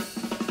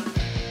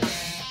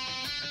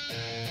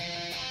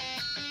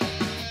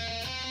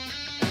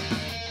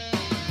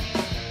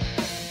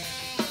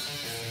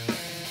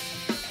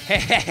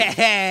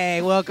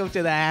Hey, welcome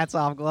to the Hats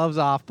Off, Gloves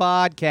Off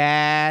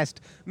podcast.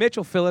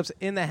 Mitchell Phillips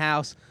in the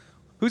house.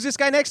 Who's this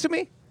guy next to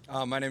me?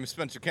 My name is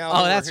Spencer Callen.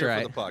 Oh, that's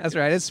right. That's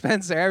right. It's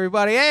Spencer,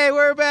 everybody. Hey,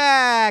 we're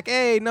back.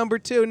 Hey, number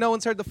 2. No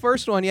one's heard the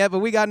first one yet, but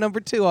we got number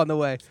 2 on the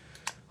way.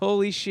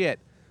 Holy shit.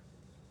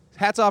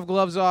 Hats off,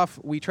 gloves off.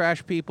 We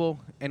trash people,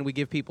 and we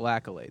give people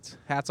accolades.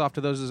 Hats off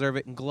to those who deserve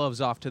it, and gloves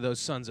off to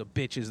those sons of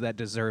bitches that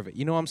deserve it.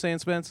 You know what I'm saying,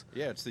 Spence?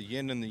 Yeah, it's the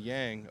yin and the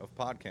yang of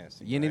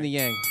podcasting. Yin and the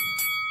yang.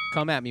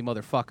 Come at me,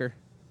 motherfucker.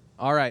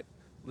 All right,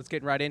 let's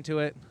get right into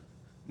it.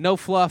 No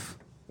fluff.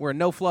 We're a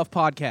no fluff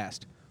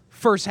podcast.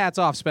 First hats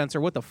off,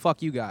 Spencer. What the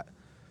fuck you got?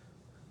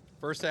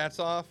 First hats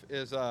off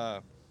is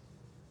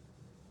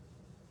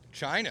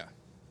China.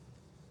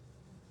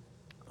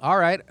 All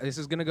right, this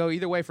is going to go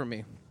either way for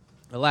me.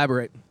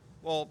 Elaborate.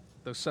 Well,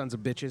 those sons of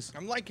bitches.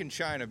 I'm liking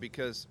China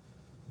because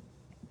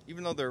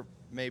even though they're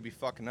maybe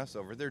fucking us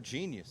over, they're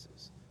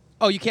geniuses.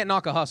 Oh, you can't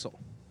knock a hustle.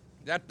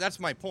 That's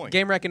my point.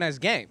 Game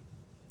recognized game.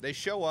 They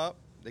show up,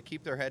 they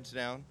keep their heads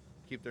down,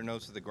 keep their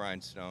nose to the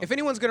grindstone. If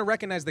anyone's going to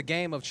recognize the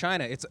game of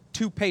China, it's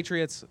two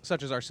patriots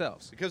such as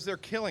ourselves. Because they're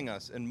killing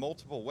us in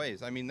multiple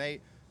ways. I mean,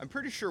 I'm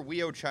pretty sure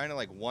we owe China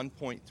like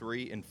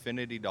 $1.3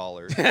 infinity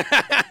dollars.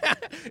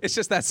 It's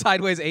just that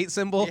sideways 8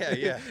 symbol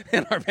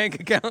in our bank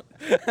account.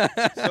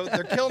 So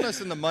they're killing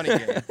us in the money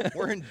game.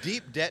 We're in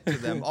deep debt to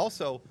them.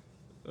 Also,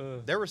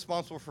 they're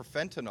responsible for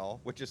fentanyl,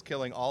 which is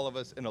killing all of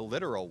us in a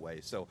literal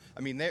way. So,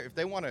 I mean, if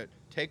they want to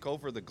take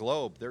over the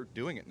globe, they're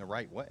doing it in the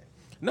right way.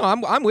 No,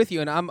 I'm with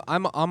you, and I'm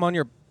on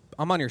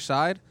your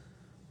side.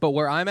 But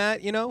where I'm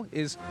at, you know,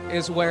 is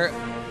where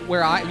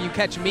you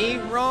catch me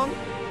wrong.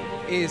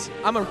 Is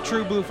I'm a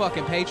true blue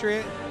fucking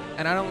patriot,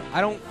 and I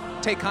don't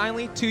take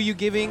kindly to you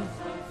giving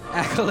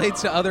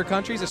accolades to other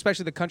countries,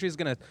 especially the country that's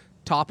going to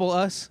topple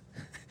us,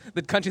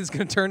 the country that's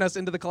going to turn us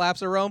into the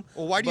collapse of Rome.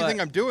 Well, why do you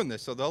think I'm doing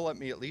this? So they'll let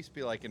me at least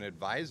be like an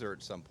advisor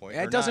at some point.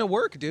 It doesn't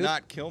work, dude.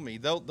 Not kill me.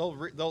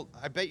 They'll.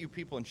 I bet you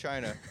people in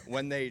China,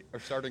 when they are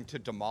starting to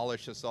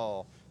demolish us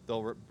all,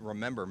 they'll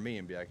remember me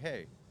and be like,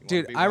 hey.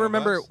 Dude, I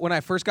remember when I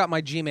first got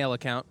my Gmail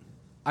account.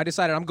 I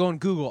decided I'm going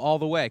Google all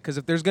the way because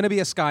if there's going to be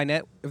a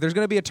Skynet, if there's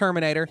going to be a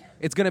Terminator,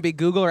 it's going to be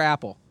Google or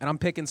Apple, and I'm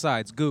picking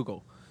sides.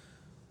 Google.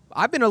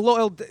 I've been a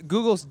loyal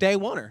Google's day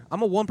oneer.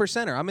 I'm a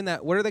 1%er. I'm in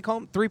that. What do they call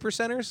them?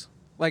 3%ers.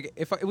 Like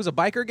if it was a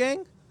biker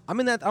gang,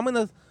 I'm in that. I'm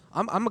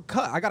a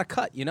cut. I got a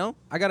cut. You know.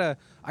 I got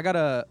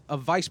a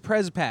vice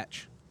pres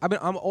patch.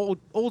 I'm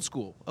old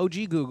school.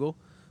 OG Google,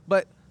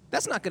 but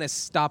that's not going to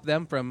stop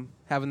them from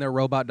having their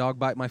robot dog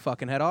bite my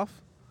fucking head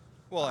off.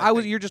 Well,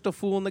 you're just a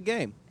fool in the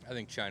game. I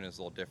think China's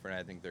a little different.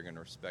 I think they're going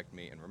to respect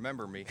me and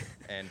remember me.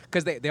 And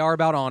because they are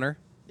about honor.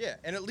 Yeah,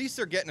 and at least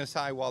they're getting us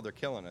high while they're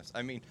killing us.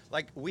 I mean,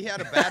 like, we had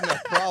a bad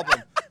enough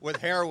problem with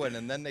heroin,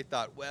 and then they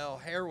thought, well,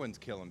 heroin's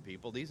killing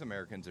people. These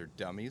Americans are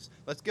dummies.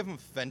 Let's give them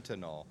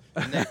fentanyl.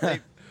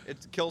 And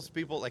it kills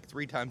people like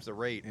 3 times the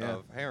rate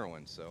of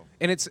heroin. So.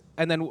 And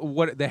then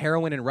what the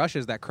heroin in Russia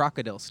is that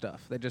crocodile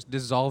stuff that just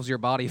dissolves your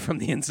body from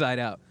the inside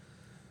out.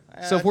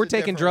 So if we're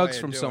taking drugs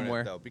from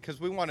somewhere, though, because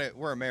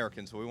we're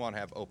Americans, so we want to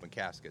have open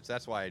caskets.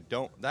 That's why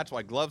That's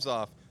why gloves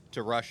off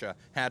to Russia,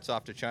 hats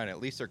off to China. At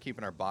least they're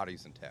keeping our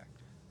bodies intact.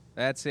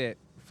 That's it.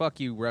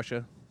 Fuck you,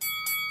 Russia.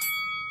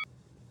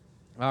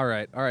 All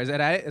right. Is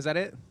that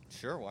it?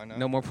 Sure. Why not?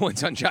 No more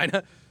points on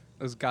China.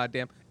 Those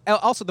goddamn.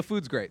 Also, the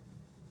food's great.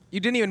 You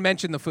didn't even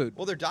mention the food.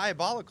 Well, they're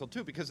diabolical,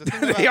 too, because the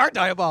thing they are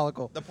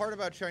diabolical. The part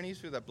about Chinese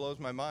food that blows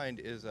my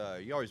mind is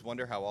you always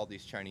wonder how all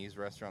these Chinese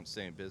restaurants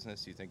stay in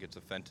business. You think it's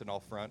a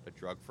fentanyl front, a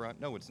drug front.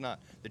 No, it's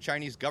not. The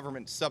Chinese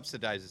government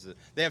subsidizes it.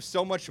 They have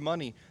so much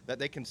money that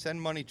they can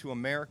send money to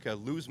America,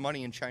 lose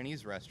money in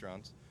Chinese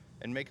restaurants,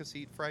 and make us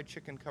eat fried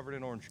chicken covered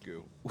in orange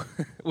goo.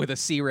 With a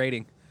C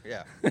rating.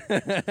 Yeah.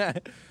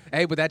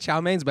 Hey, but that chow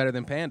mein's better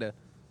than Panda.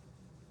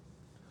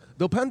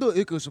 The Panda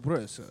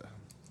Express.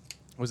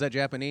 Was that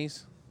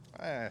Japanese?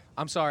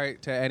 I'm sorry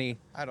to any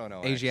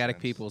Asiatic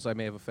peoples I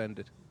may have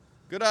offended.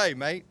 Good day,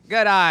 mate.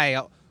 Good day.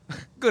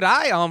 Good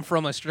day. I'm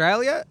from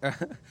Australia.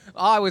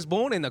 I was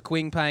born in the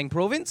Qingping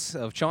province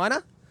of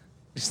China.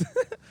 The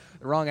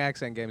wrong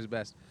accent game is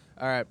best.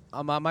 All right.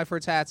 My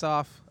first hat's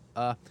off.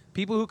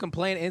 People who can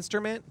play an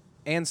instrument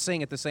and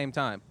sing at the same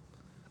time.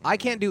 I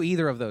can't do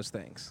either of those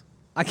things.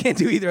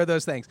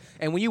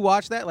 And when you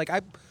watch that, like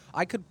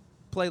I could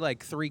play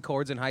like 3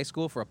 chords in high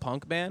school for a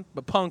punk band,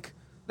 but punk,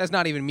 that's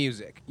not even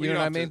music. You know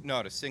what I mean?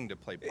 No, to sing to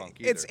play punk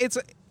either. It's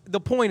the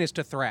point is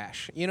to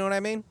thrash. You know what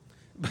I mean?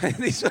 But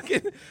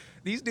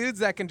these dudes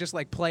that can just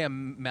like play a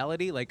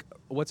melody, like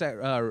what's that?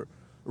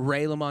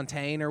 Ray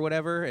LaMontagne or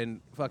whatever,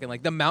 and fucking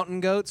like the Mountain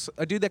Goats,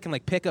 a dude that can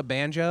like pick a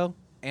banjo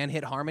and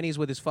hit harmonies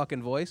with his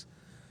fucking voice.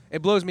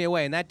 It blows me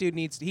away, and that dude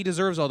he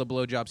deserves all the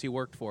blowjobs he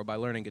worked for by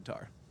learning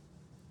guitar.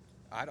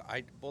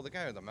 Well, the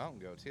guy with the Mountain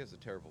Goats, he has a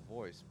terrible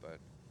voice, but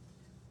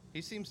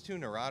he seems too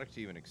neurotic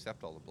to even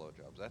accept all the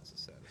blowjobs. That's the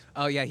saddest.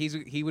 Oh yeah,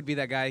 he would be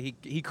that guy.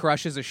 He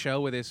crushes a show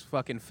with his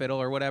fucking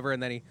fiddle or whatever,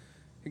 and then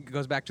he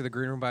goes back to the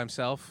green room by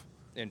himself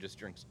and just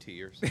drinks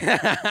tea or something.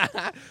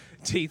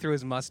 Tea through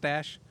his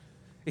mustache.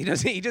 He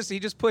doesn't. He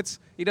just puts.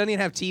 He doesn't even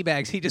have tea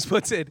bags. He just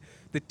puts it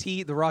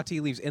the raw tea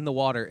leaves in the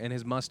water, and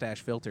his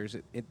mustache filters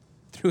it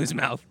through his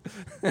mouth.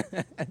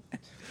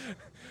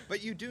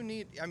 But you do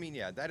need. I mean,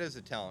 yeah, that is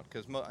a talent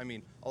because I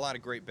mean, a lot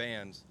of great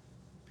bands,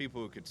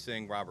 people who could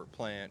sing, Robert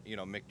Plant,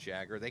 Mick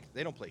Jagger,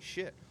 they don't play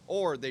shit,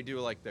 or they do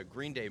like the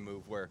Green Day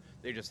move where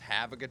they just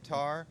have a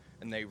guitar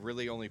and they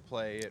really only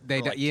play it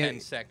for like 10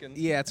 seconds.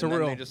 Yeah, it's and a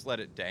then real. They just let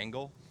it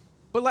dangle.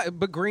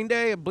 But Green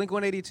Day,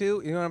 Blink-182,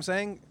 you know what I'm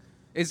saying?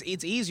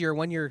 It's easier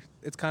when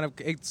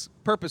it's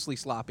purposely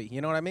sloppy.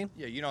 You know what I mean?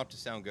 Yeah, you don't have to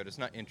sound good. It's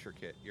not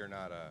intricate. You're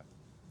not a.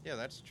 Yeah,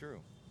 that's true.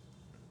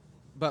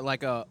 But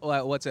like a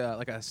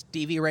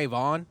Stevie Ray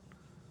Vaughan,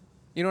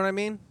 you know what I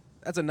mean?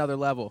 That's another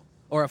level.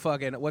 Or a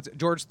fucking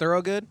George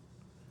Thorogood?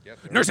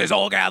 Yep, Nurses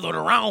all gathered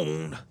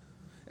around.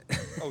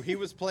 Oh, he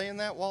was playing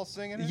that while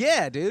singing it?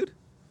 Yeah, dude.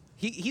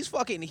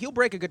 He'll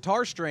break a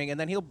guitar string and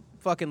then he'll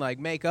fucking like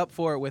make up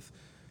for it with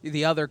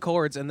the other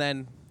chords and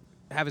then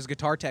have his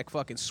guitar tech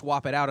fucking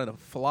swap it out on a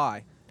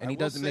fly, and he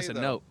doesn't miss a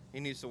note.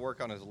 He needs to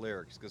work on his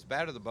lyrics because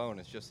 "Bad to the Bone"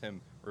 is just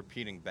him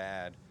repeating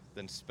 "bad"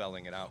 then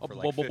spelling it out for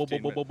like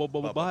 15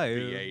 minutes.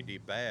 B-A-D,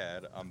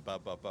 bad.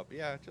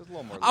 Yeah, just a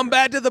little more. I'm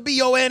bad to the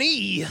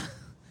B-O-N-E.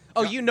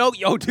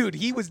 Oh, dude,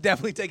 he was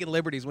definitely taking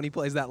liberties when he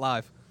plays that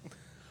live.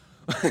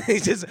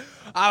 He's just,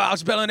 I'm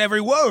spelling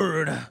every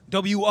word.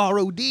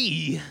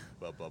 W-R-O-D.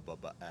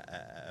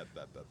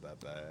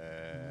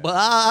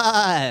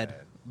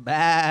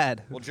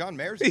 Bad. Well, John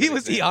Mayer's.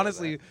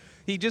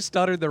 He just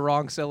stuttered the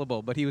wrong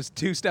syllable, but he was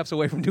 2 steps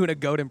away from doing a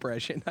goat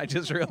impression. I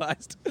just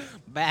realized.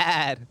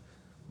 Bad.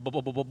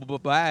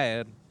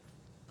 Bad.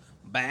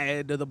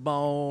 Bad to the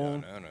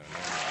bone. No.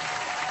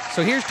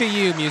 So here's to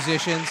you,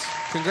 musicians.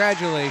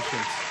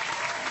 Congratulations.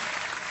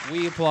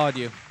 We applaud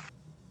you.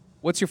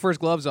 What's your first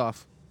gloves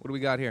off? What do we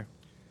got here?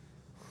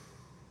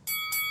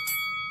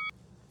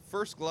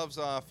 First gloves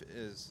off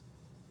is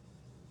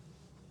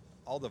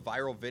all the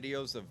viral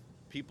videos of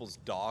people's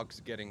dogs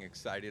getting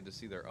excited to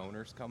see their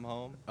owners come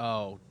home.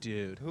 Oh,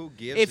 dude. Who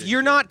gives If a you're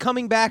shit? not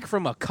coming back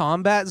from a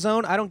combat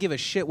zone, I don't give a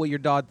shit what your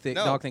dog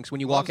thinks when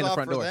you walk in the gloves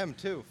front off door. for them,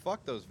 too.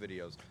 Fuck those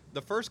videos.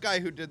 The first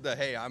guy who did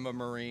hey, I'm a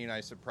Marine,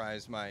 I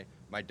surprised my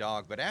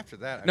dog. But after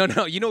that...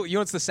 No. You know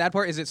what's the sad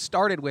part is it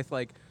started with,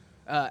 like,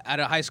 at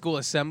a high school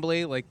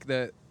assembly, like,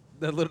 the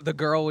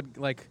girl would,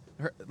 like,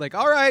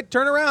 all right,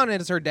 turn around,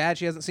 and it's her dad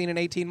she hasn't seen in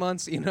 18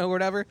 months,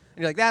 whatever. And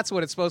you're like, that's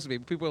what it's supposed to be.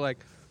 People are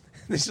like,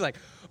 this is like,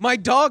 my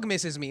dog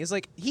misses me. It's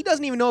like, he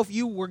doesn't even know if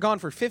you were gone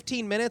for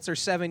 15 minutes or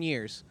 7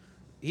 years.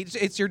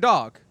 It's your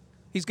dog.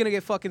 He's going to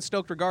get fucking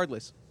stoked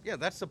regardless. Yeah,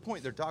 that's the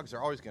point. Their dogs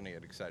are always going to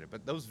get excited.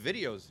 But those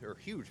videos are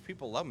huge.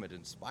 People love them. It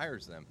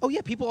inspires them. Oh,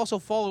 yeah. People also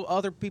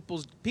follow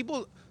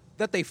people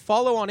that they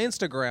follow on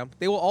Instagram.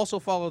 They will also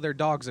follow their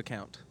dog's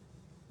account.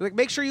 Like,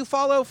 make sure you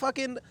follow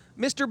fucking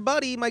Mr.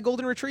 Buddy, my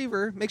golden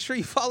retriever. Make sure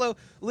you follow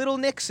Little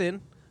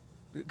Nixon.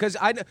 Because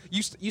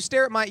you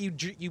stare at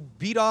you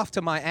beat off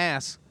to my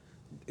ass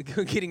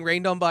getting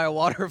rained on by a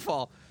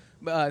waterfall.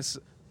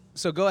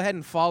 So go ahead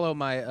and follow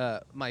my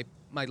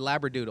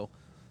Labradoodle.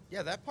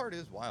 Yeah, that part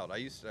is wild. I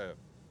used to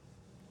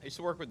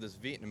work with this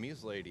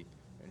Vietnamese lady,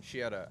 and she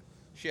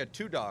had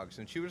 2 dogs,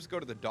 and she would just go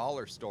to the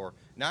dollar store,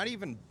 not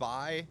even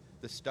buy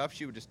the stuff.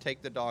 She would just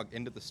take the dog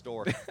into the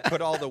store,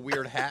 put all the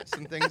weird hats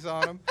and things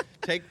on him,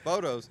 take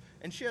photos,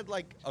 and she had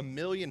like 1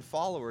 million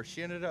followers.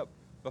 She ended up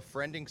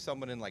befriending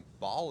someone in like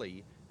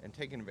Bali and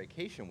taking a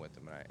vacation with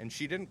him, and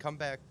she didn't come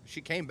back.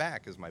 She came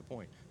back, is my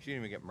point. She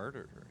didn't even get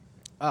murdered or anything.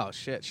 Oh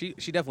shit, she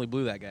definitely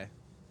blew that guy.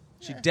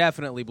 She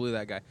definitely blew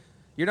that guy.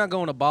 You're not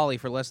going to Bali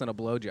for less than a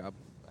blowjob.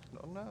 I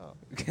don't know.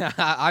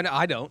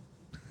 I don't.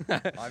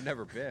 I've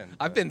never been.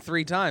 I've been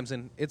 3 times,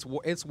 and it's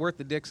worth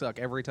the dick suck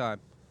every time.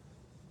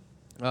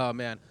 Oh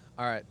man!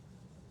 All right,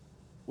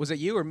 was it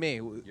you or me?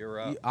 You're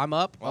up. I'm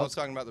up. Well, I was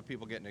talking about the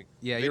people getting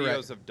you're videos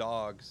right. of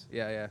dogs.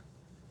 Yeah.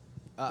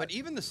 But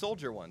even the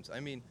soldier ones, I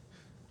mean,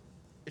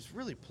 it's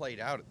really played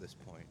out at this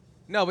point.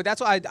 No, but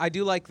that's why I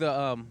do like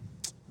the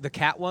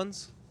cat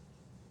ones.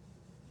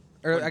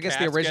 Or When I guess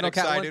cats the original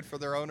get cat one. excited for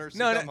their owners to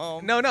come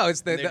home. No,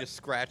 it's they just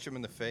scratch him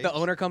in the face. The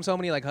owner comes home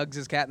and he like hugs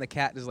his cat, and the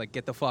cat is like,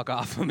 "Get the fuck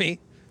off of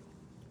me."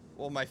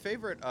 Well, my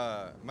favorite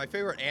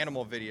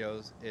animal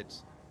videos,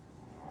 it's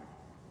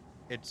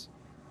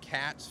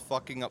cats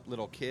fucking up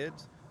little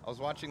kids. I was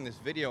watching this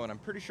video, and I'm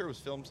pretty sure it was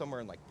filmed somewhere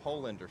in like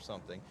Poland or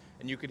something.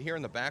 And you could hear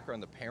in the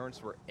background the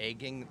parents were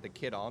egging the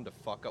kid on to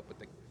fuck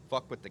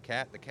with the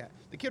cat.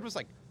 The kid was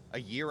like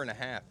 1.5 years,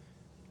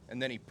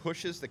 and then he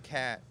pushes the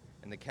cat,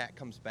 and the cat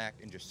comes back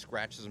and just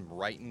scratches him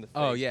right in the face.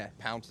 Oh, yeah.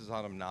 Pounces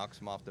on him, knocks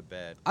him off the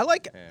bed.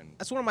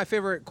 That's one of my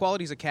favorite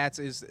qualities of cats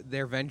is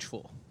they're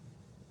vengeful.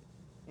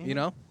 Mm-hmm. You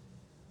know,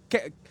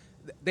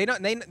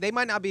 they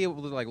might not be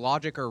able to like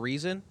logic or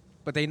reason,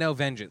 but they know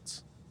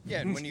vengeance.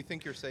 Yeah, and when you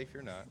think you're safe,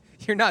 you're not.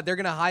 You're not. They're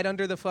gonna hide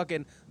under the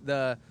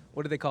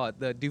what do they call it?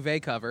 The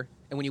duvet cover.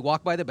 And when you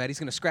walk by the bed, he's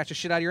gonna scratch the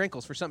shit out of your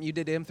ankles for something you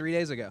did to him 3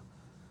 days ago.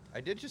 I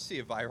did just see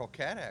a viral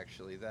cat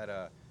actually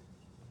that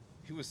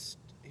he was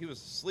he was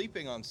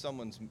sleeping on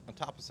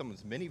top of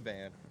someone's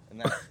minivan,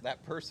 and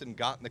that person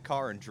got in the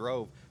car and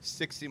drove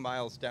 60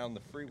 miles down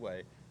the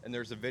freeway. And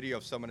there's a video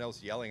of someone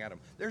else yelling at him.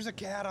 There's a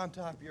cat on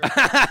top of your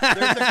car.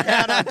 There's a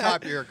cat on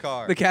top of your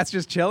car. The cat's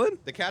just chilling?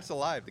 The cat's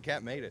alive. The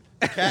cat made it.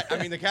 The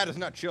cat is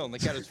not chilling. The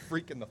cat is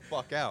freaking the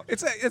fuck out.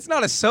 It's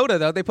not a soda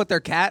though. They put their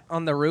cat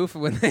on the roof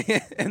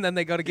and then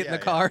they go to get in the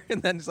car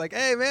and then it's like,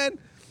 hey man.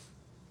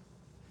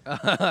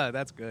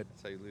 That's good.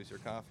 That's how you lose your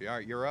coffee. All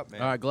right, you're up,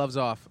 man. All right, gloves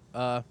off.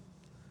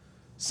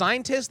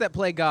 Scientists that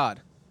play God.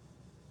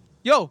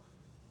 Yo,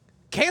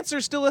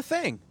 cancer's still a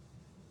thing.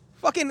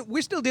 Fucking,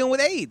 we're still dealing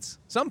with AIDS.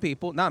 Some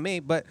people, not me,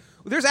 but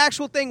there's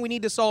actual thing we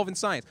need to solve in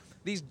science.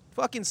 These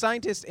fucking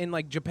scientists in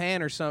like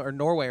Japan or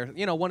Norway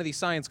or one of these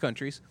science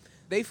countries,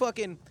 they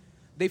figured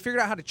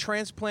out how to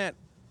transplant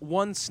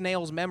one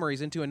snail's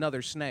memories into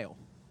another snail.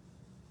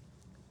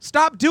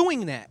 Stop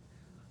doing that.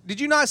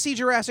 Did you not see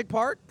Jurassic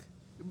Park?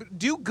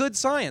 Do good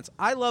science.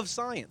 I love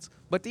science.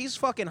 But these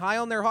fucking high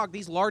on their hog,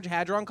 these large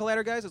hadron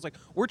collider guys, it's like,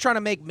 we're trying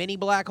to make mini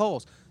black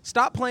holes.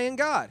 Stop playing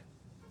God.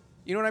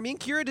 You know what I mean?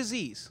 Cure a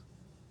disease.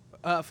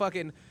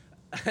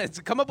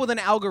 Come up with an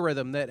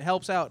algorithm that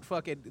helps out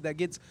that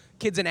gets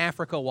kids in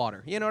Africa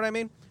water. You know what I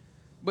mean?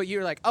 But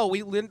you're like, oh,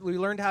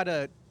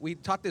 we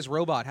taught this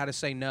robot how to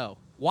say no.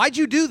 Why'd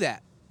you do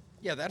that?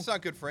 Yeah, that's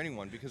not good for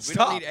anyone because we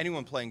Stop. don't need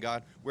anyone playing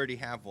God. We already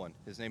have one.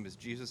 His name is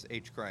Jesus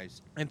H.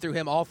 Christ. And through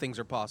him, all things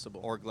are possible.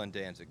 Or Glenn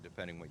Danzig,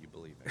 depending what you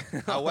believe in.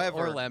 However,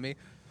 or Lemmy.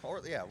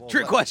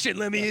 Trick question,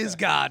 Lemmy is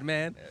God,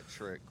 man. Yeah,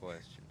 trick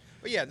question.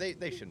 But yeah, they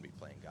shouldn't be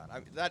playing God.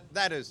 I mean,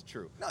 that is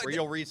true. No,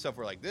 you'll read stuff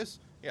where like this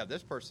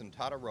person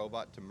taught a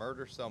robot to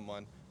murder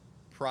someone,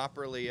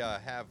 properly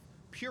have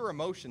pure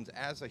emotions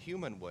as a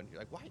human would. You're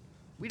like, why?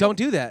 Don't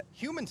do that.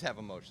 Humans have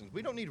emotions.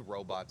 We don't need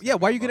robots. Yeah,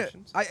 why are you gonna?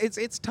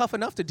 It's tough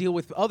enough to deal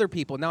with other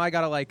people. Now I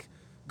gotta like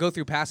go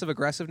through passive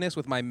aggressiveness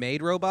with my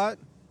maid robot.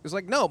 It's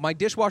like, no, my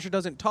dishwasher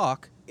doesn't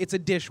talk. It's a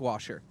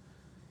dishwasher.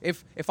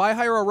 If I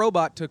hire a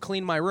robot to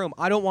clean my room,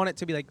 I don't want it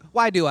to be like,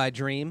 why do I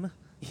dream?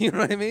 You know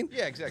what I mean?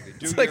 Yeah, exactly.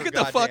 Do it's your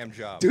like, goddamn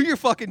job. Do your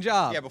fucking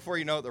job. Yeah, before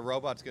you know it, the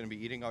robot's going to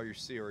be eating all your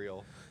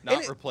cereal,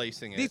 not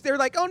replacing it. They're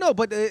like, oh, no,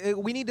 but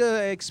we need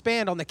to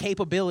expand on the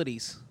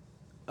capabilities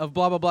of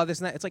blah, blah, blah, this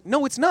and that. It's like,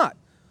 no, it's not.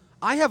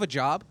 I have a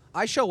job.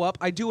 I show up.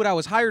 I do what I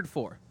was hired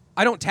for.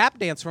 I don't tap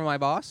dance for my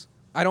boss.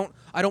 I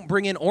don't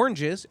bring in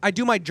oranges. I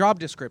do my job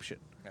description.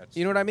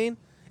 You know what I mean?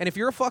 And if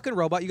you're a fucking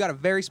robot, you got a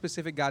very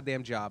specific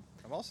goddamn job.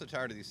 I'm also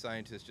tired of these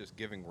scientists just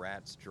giving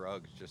rats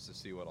drugs just to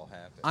see what'll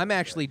happen. I'm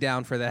actually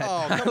down for that.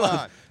 Oh, come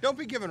on. Don't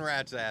be giving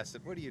rats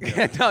acid. What are you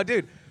doing? No,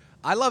 dude.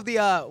 I love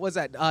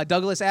the,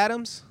 Douglas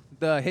Adams,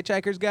 the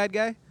Hitchhiker's Guide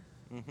guy.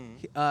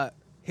 Mm-hmm.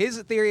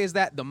 His theory is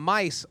that the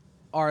mice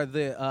are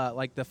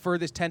the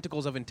furthest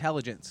tentacles of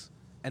intelligence,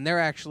 and they're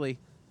actually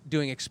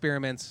doing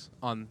experiments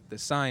on the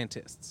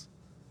scientists.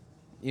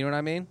 You know what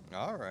I mean?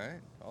 All right.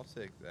 I'll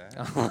take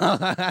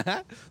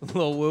that.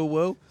 Little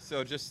woo-woo.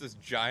 So just this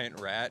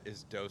giant rat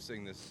is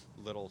dosing this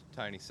little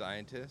tiny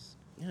scientist?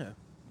 Yeah.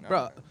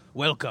 Bro,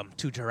 welcome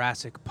to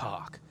Jurassic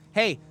Park.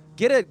 Hey,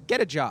 get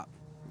a job.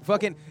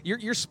 Fucking,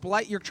 you're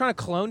trying to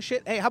clone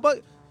shit. Hey, how about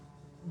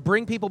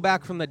bring people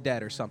back from the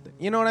dead or something?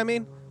 You know what I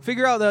mean?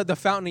 Figure out the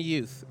fountain of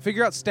youth.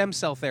 Figure out stem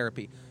cell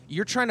therapy.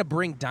 You're trying to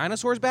bring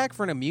dinosaurs back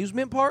for an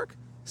amusement park?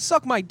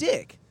 Suck my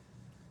dick.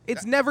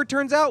 It never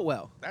turns out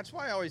well. That's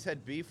why I always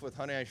had beef with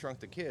Honey, I Shrunk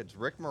the Kids.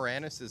 Rick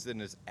Moranis is in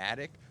his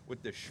attic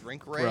with the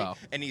shrink ray,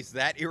 and he's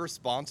that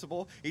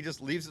irresponsible. He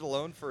just leaves it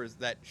alone for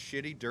that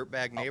shitty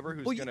dirtbag neighbor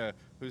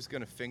who's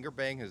gonna finger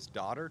bang his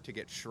daughter to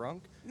get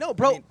shrunk. No,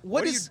 bro, I mean,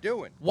 what are you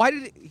doing? Why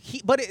did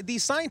he? But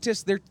these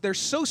scientists, they're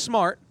so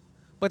smart,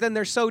 but then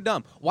they're so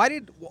dumb. Why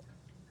did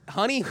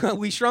Honey,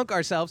 we shrunk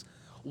ourselves?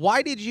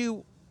 Why did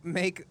you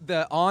make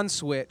the on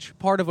switch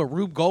part of a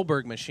Rube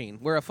Goldberg machine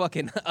where a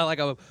fucking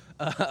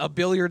a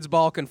billiards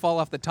ball can fall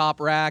off the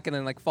top rack and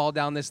then like fall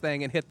down this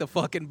thing and hit the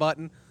fucking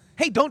button?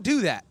 Hey, don't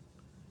do that.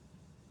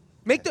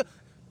 Make the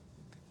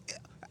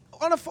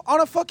on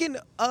a fucking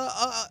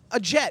a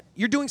jet.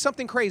 You're doing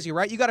something crazy,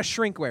 right? You got a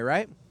shrinkway,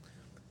 right?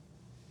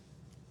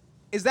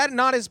 Is that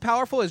not as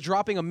powerful as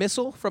dropping a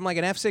missile from like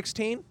an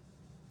F-16?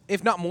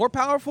 If not more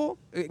powerful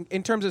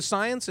in terms of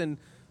science and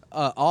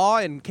awe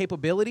and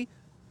capability?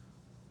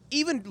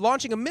 Even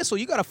launching a missile,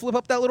 you got to flip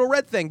up that little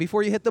red thing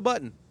before you hit the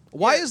button.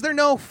 Why is there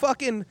no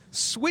fucking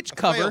switch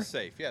cover?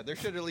 Fail-safe. Yeah, there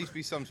should at least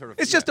be some sort of...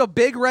 It's just a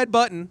big red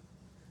button.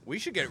 We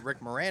should get Rick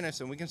Moranis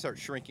and we can start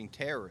shrinking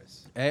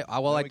terrorists. Hey,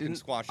 well, I didn't.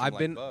 Squash them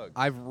like bugs.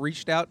 I've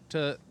reached out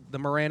to the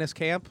Moranis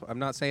camp. I'm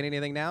not saying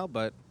anything now,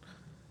 but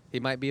he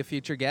might be a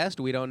future guest.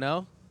 We don't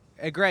know.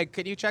 Hey, Greg,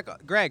 can you check?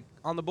 Greg,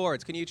 on the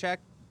boards, can you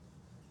check?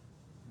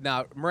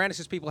 Now,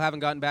 Moranis' people haven't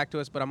gotten back to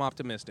us, but I'm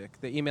optimistic.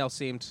 The email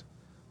seemed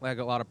like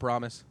a lot of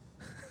promise.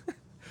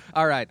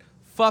 All right.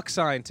 Fuck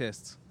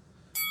scientists.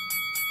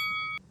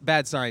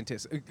 Bad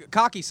scientists.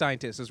 Cocky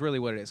scientists is really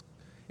what it is.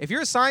 If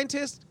you're a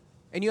scientist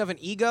and you have an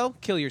ego,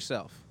 kill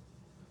yourself.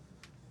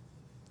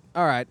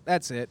 All right.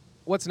 That's it.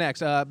 What's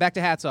next? Back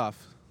to hats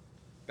off.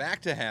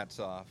 Back to hats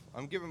off.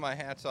 I'm giving my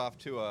hats off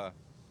to a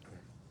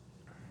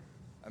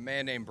A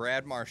man named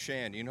Brad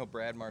Marchand. You know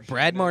Brad Marchand?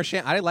 Brad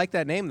Marchand. I like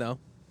that name though.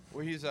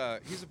 Well, he's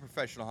a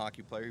professional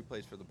hockey player. He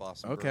plays for the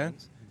Boston Okay.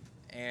 Bruins,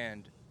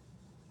 and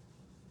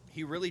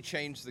he really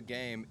changed the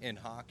game in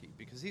hockey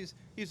because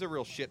he's a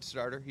real shit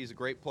starter. He's a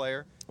great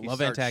player. He Love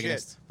starts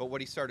antagonists. shit, but what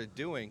he started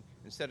doing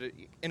instead of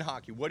in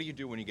hockey, what do you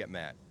do when you get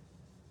mad?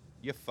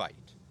 You fight.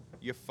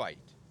 You fight.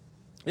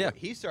 Yeah. What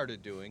he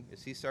started doing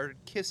is he started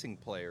kissing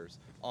players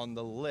on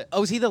the lips.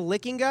 Oh, is he the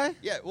licking guy?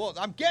 Yeah, well,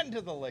 I'm getting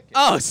to the licking.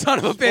 Oh, son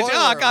of a bitch. Spoiler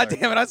Oh, god alert.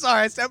 damn it. I'm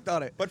sorry. I stepped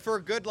on it. But for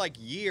a good,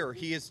 year,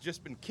 he has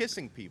just been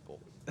kissing people.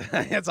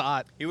 That's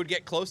hot. He would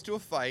get close to a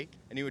fight,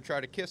 and he would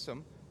try to kiss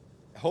them,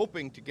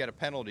 hoping to get a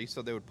penalty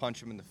so they would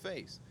punch him in the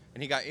face.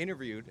 And he got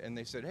interviewed, and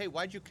they said, hey,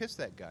 why'd you kiss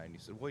that guy? And he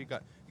said, well, you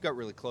got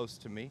really close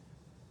to me.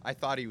 I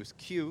thought he was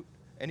cute,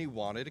 and he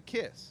wanted a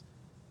kiss.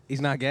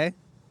 He's not gay?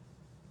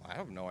 I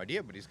have no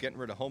idea, but he's getting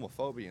rid of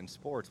homophobia in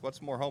sports.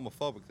 What's more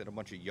homophobic than a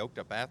bunch of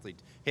yoked-up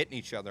athletes hitting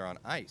each other on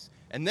ice?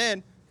 And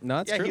then, No,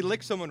 that's true. he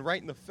licked someone right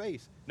in the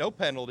face. No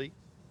penalty.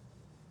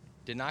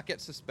 Did not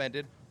get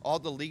suspended. All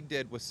the league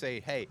did was say,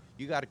 hey,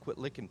 you got to quit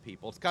licking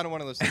people. It's kind of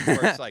one of those things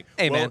where it's like,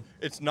 Hey, well, man.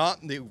 it's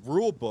not in the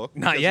rule book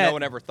Not because yet. no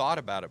one ever thought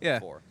about it Yeah.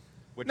 before.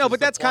 Which No, is but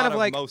the that's kind plot of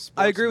like, most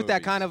I sports agree with that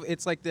movies. kind of,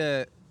 it's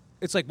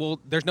like, well,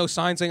 there's no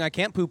sign saying I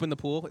can't poop in the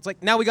pool. It's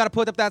like, now we got to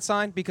put up that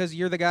sign because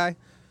you're the guy.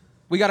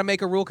 We got to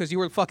make a rule because you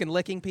were fucking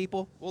licking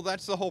people. Well,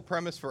 that's the whole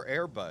premise for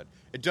Air Bud.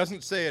 It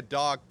doesn't say a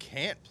dog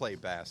can't play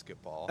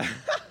basketball.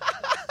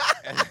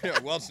 And,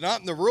 well, it's not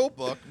in the rule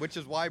book, which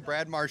is why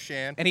Brad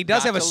Marchand. And he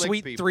does got have a to lick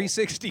sweet people.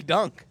 360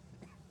 dunk.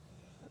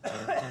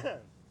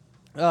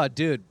 Oh,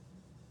 dude.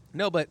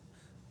 No, but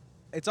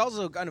it's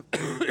also kind of,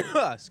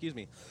 excuse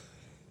me.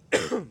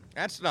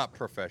 That's not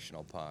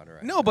professional pod,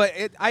 right? No, but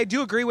I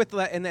do agree with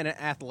that in an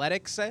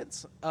athletic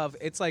sense of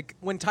it's like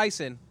when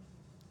Tyson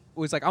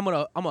was like, I'm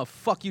gonna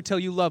fuck you till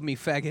you love me,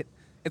 faggot.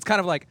 It's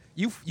kind of like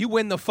you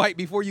win the fight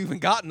before you even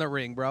got in the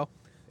ring, bro.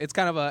 It's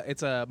kind of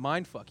a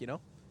mind fuck, you know?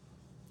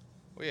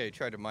 Well, yeah, he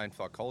tried to mind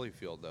fuck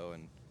Holyfield though,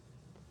 and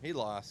he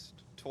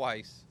lost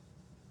twice.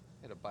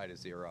 Had to bite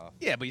his ear off.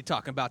 Yeah, but you're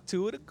talking about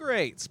two of the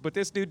greats. But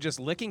this dude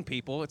just licking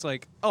people. It's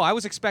like, oh, I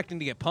was expecting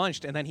to get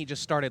punched, and then he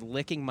just started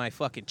licking my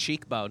fucking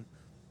cheekbone.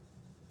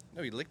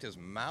 No, he licked his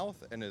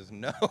mouth and his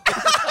nose.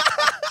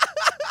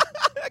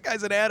 That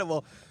guy's an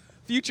animal.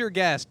 Future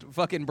guest,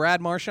 fucking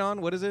Brad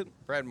Marchand. What is it?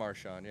 Brad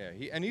Marchand, yeah,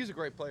 he's a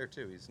great player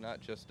too. He's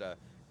not just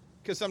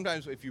because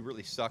sometimes if you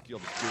really suck, you'll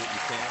just do what you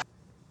can.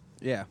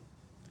 Yeah.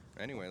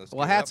 Anyway, let's.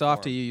 Well, give it hats up off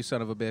for to him. you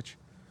son of a bitch.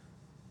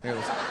 Here it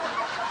was.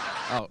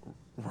 Oh,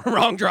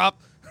 wrong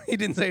drop. He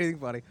didn't say anything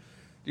funny.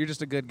 You're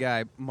just a good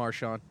guy,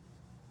 Marchand.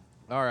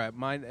 All right,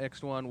 my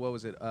next one, what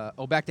was it?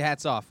 Back to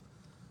hats off.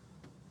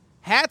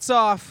 Hats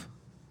off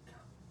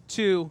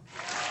to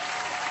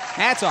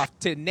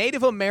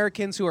Native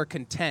Americans who are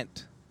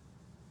content.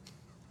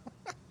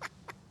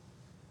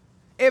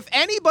 If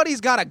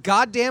anybody's got a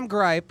goddamn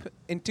gripe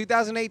in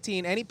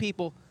 2018, any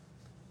people,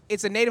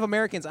 it's the Native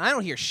Americans. I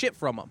don't hear shit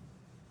from them.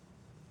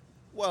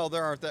 Well,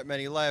 there aren't that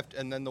many left,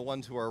 and then the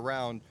ones who are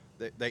around,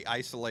 they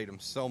isolate them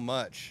so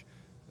much,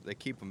 they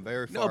keep them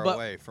very far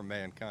away from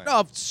mankind.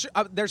 No,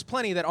 there's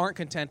plenty that aren't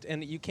content,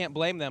 and you can't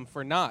blame them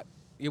for not.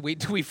 We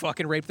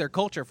fucking raped their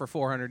culture for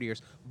 400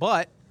 years.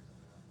 But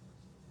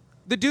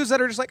the dudes that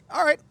are just like,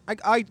 all right,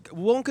 I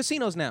will own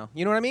casinos now.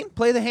 You know what I mean?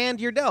 Play the hand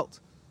you're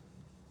dealt.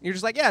 You're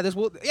just like,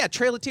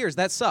 Trail of Tears,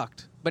 that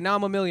sucked. But now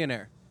I'm a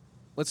millionaire.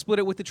 Let's split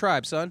it with the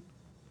tribe, son.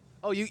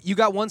 Oh, you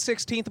got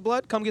 1/16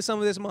 blood? Come get some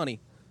of this money.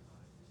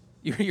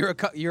 You're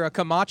a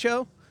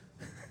Camacho?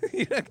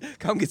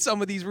 Come get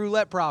some of these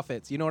roulette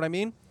profits. You know what I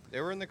mean?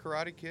 They were in the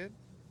Karate Kid.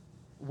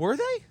 Were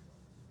they?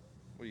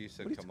 Well, you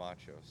said What are you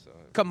Camacho, so.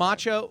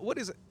 Camacho, what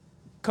is it?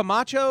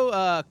 Camacho,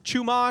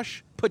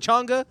 Chumash,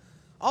 Pachanga,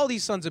 all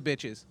these sons of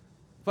bitches.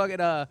 Fucking,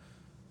 what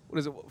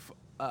is it?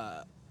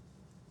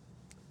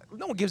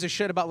 No one gives a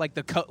shit about like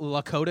the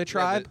Lakota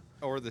tribe.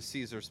 Yeah, or the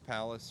Caesar's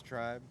Palace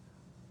tribe.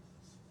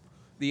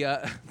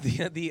 The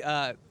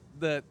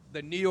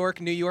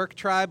New York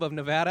tribe of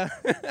Nevada.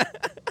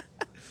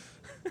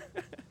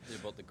 They're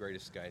both the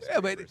greatest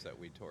skyscrapers that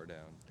we tore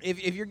down.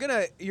 If you're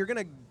gonna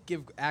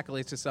give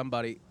accolades to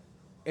somebody,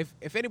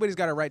 if anybody's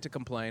got a right to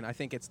complain, I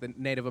think it's the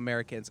Native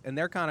Americans, and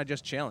they're kind of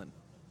just chilling.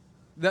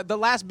 The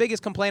last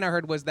biggest complaint I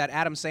heard was that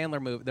Adam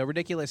Sandler movie, The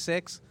Ridiculous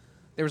Six.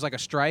 There was like a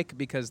strike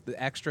because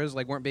the extras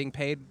like weren't being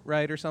paid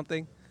right or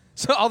something.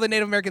 So all the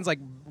Native Americans like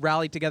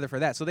rallied together for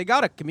that. So they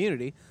got a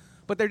community,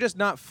 but they're just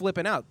not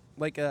flipping out.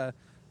 Like they're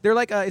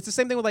like it's the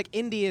same thing with like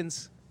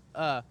Indians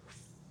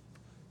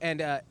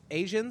and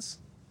Asians,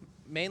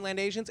 mainland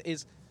Asians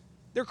is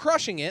they're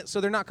crushing it, so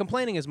they're not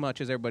complaining as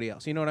much as everybody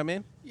else. You know what I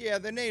mean? Yeah,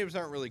 the natives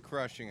aren't really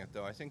crushing it,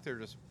 though. I think they're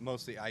just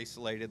mostly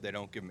isolated. They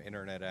don't give them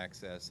internet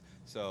access,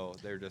 so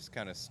they're just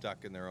kind of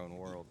stuck in their own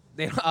world.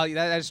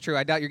 That is true.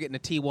 I doubt you're getting a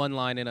T1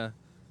 line on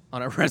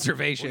a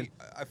reservation.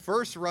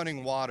 First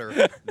running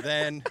water,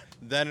 then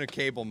a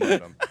cable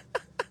modem.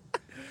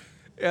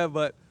 Yeah,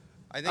 but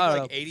I think I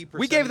don't like know. 80%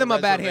 We gave of them the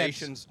a bad hand.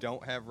 reservations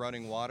don't have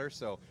running water,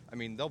 so I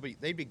mean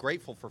they'd be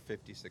grateful for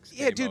 56.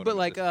 Yeah, dude, but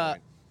like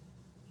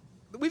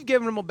we've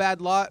given them a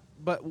bad lot,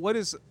 but what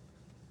is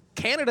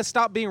Canada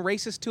stopped being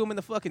racist to them in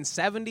the fucking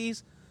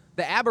 70s?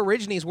 The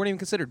Aborigines weren't even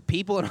considered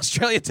people in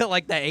Australia till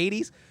like the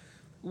 80s.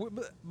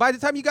 By the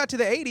time you got to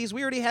the 80s,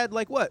 we already had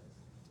like what?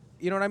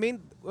 You know what I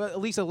mean? Well, at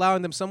least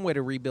allowing them some way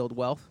to rebuild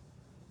wealth.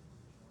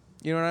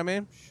 You know what I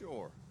mean?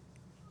 Sure.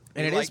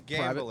 And it like is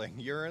gambling.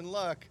 You're in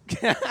luck.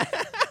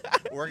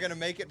 We're going to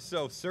make it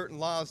so certain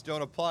laws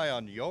don't apply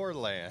on your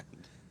land.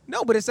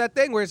 No, but it's that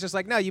thing where it's just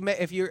like, no, you may,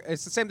 if you're,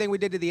 it's the same thing we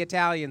did to the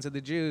Italians and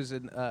the Jews,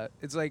 and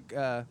it's like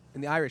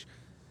in the Irish,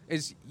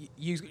 is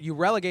you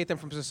relegate them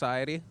from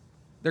society,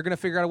 they're gonna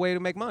figure out a way to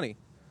make money,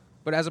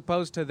 but as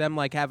opposed to them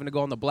like having to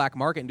go on the black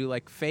market and do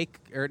like fake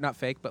or not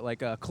fake, but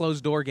like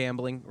closed door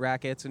gambling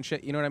rackets and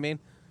shit, you know what I mean?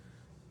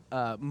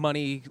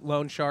 Money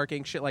loan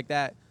sharking, shit like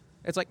that.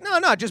 It's like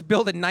no, just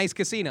build a nice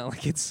casino.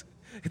 Like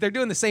they're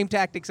doing the same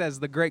tactics as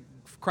the great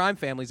crime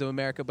families of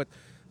America, but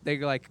they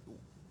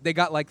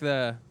got like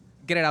the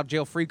get it out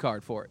jail free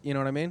card for it. You know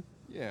what I mean?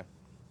 Yeah.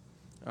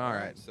 All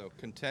right. So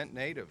content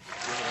natives.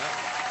 Give it up.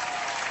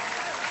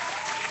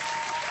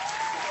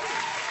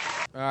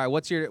 All right.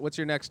 What's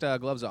your next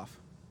gloves off?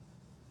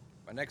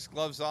 My next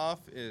gloves off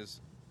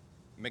is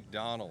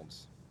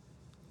McDonald's.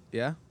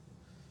 Yeah,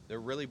 They're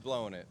really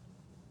blowing it.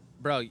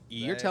 bro.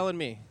 You're telling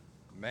me.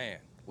 Man.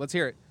 Let's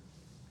hear it.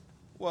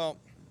 Well,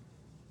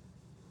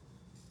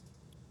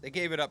 they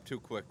gave it up too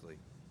quickly.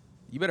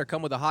 You better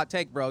come with a hot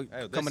take, bro. Hey,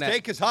 this Coming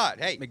steak is hot.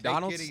 Hey,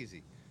 McDonald's? take it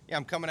easy. Yeah,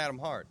 I'm coming at them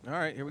hard. All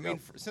right, here we I go.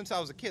 mean, since I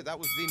was a kid, that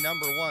was the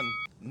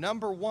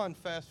number one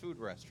fast food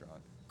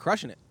restaurant.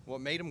 Crushing it.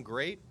 What made them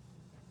great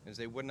is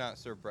they would not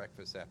serve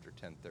breakfast after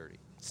 10:30.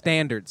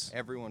 Standards.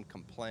 Everyone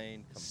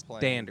complained.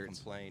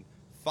 Standards.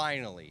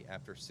 Finally,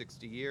 after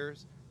 60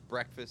 years,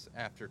 breakfast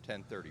after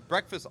 10:30.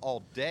 Breakfast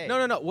all day.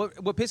 No.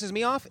 What pisses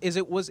me off is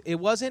it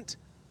wasn't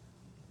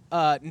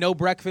no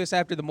breakfast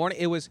after the morning.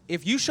 It was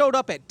if you showed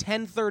up at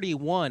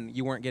 10:31,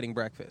 you weren't getting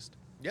breakfast.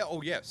 Yeah.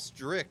 Oh yeah.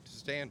 Strict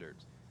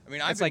standards. I mean,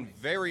 I've It's been like,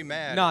 very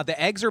mad. Nah,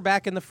 the eggs are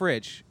back in the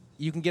fridge.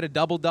 You can get a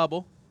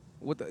double.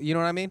 You know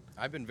what I mean?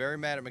 I've been very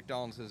mad at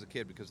McDonald's as a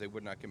kid because they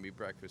would not give me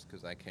breakfast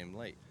because I came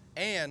late.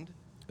 And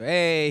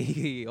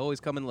Hey, always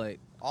coming late.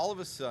 all of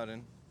a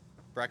sudden,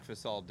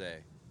 breakfast all day.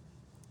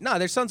 No,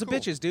 there's sons Cool.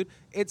 of bitches, dude.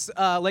 It's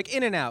like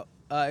In-N-Out.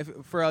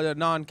 For the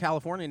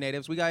non-California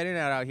natives, we got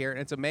In-N-Out out here, and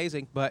it's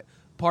amazing. But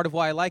part of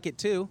why I like it,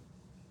 too,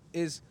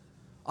 is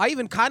I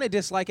even kind of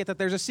dislike it that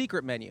there's a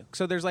secret menu.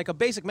 So there's like a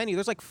basic menu.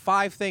 There's like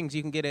 5 things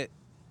you can get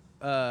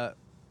that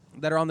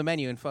are on the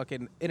menu in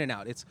fucking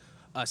In-N-Out. It's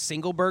a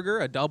single burger,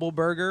 a double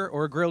burger,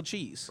 or a grilled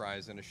cheese.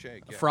 Fries and a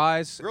shake. Yeah.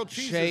 Fries, Grilled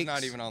cheese shakes, is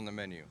not even on the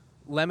menu.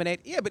 lemonade.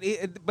 Yeah,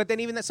 but then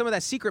even some of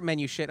that secret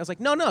menu shit, I was like,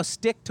 no,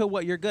 stick to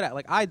what you're good at.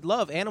 Like, I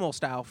love animal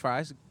style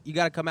fries. You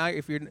got to come out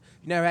if you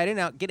never had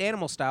In-N-Out, get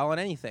animal style on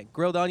anything.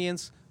 Grilled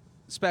onions,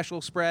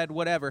 special spread,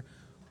 whatever.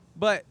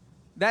 But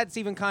that's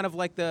even kind of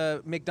like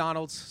the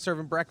McDonald's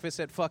serving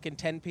breakfast at fucking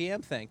 10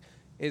 p.m. thing.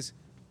 Is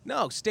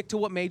no, stick to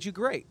what made you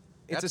great.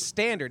 It's a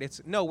standard.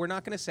 It's no, we're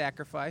not going to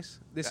sacrifice.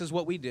 This is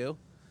what we do.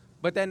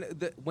 But then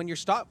when you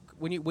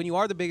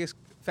are the biggest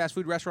fast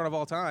food restaurant of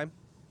all time,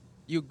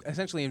 you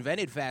essentially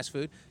invented fast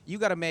food. You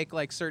got to make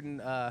like certain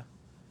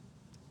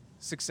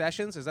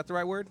successions. Is that the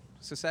right word?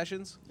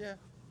 Secessions? Yeah.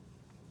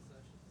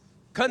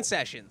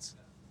 Concessions.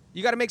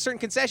 You got to make certain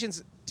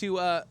concessions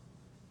to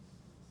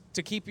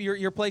keep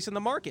your place in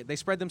the market. They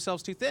spread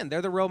themselves too thin.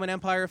 They're the Roman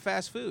Empire of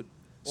fast food.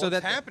 Well, So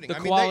it's that happening. the I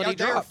mean, quality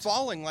they are dropped.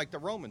 falling like the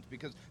Romans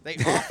because they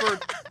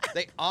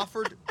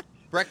offered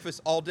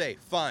breakfast all day.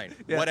 Fine,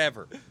 Yeah.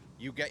 whatever.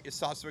 You get your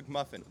sausage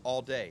McMuffin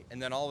all day,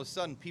 and then all of a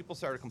sudden, people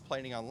started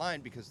complaining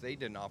online because they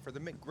didn't offer the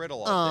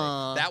McGriddle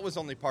all day. That was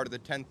only part of the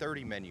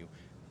 10:30 menu,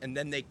 and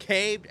then they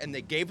caved and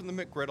they gave them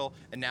the McGriddle,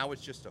 and now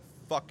it's just a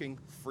fucking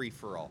free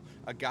for all.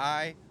 A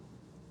guy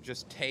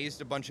just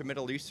tased a bunch of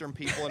Middle Eastern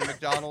people in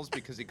McDonald's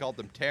because he called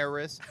them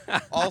terrorists.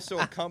 Also,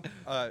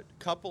 a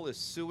couple is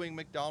suing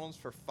McDonald's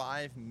for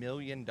 $5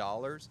 million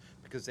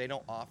because they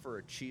don't offer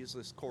a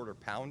cheeseless quarter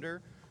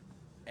pounder.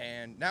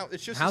 And now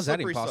it's just How's a that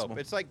slippery slope. impossible?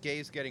 It's like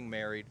gays getting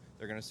married.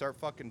 They're going to start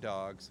fucking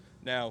dogs.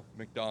 Now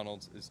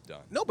McDonald's is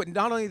done. No, but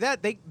not only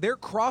that, they're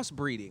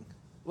crossbreeding.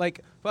 Like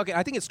fucking,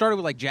 I think it started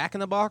with like Jack in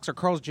the Box or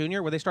Carl's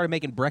Jr., where they started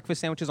making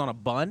breakfast sandwiches on a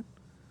bun.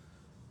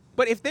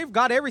 But if they've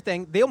got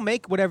everything, they'll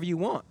make whatever you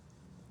want.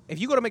 If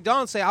you go to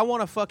McDonald's and say, I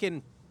want to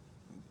fucking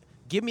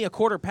give me a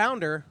quarter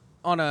pounder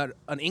on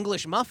an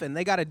English muffin,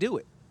 they got to do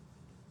it.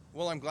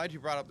 Well, I'm glad you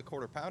brought up the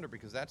quarter pounder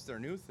because that's their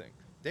new thing.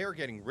 They are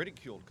getting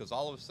ridiculed because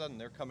all of a sudden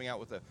they're coming out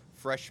with a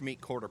fresh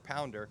meat quarter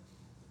pounder.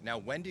 Now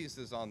Wendy's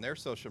is on their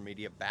social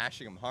media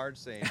bashing them hard,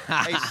 saying,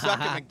 hey, suck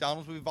it,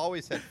 McDonald's. We've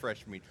always had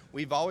fresh meat.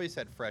 We've always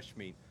had fresh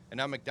meat. And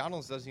now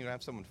McDonald's doesn't even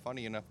have someone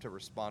funny enough to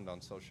respond on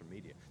social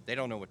media. They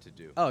don't know what to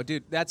do. Oh,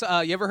 dude, that's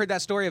you ever heard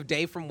that story of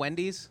Dave from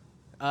Wendy's?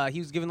 He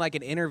was giving like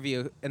an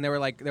interview, and they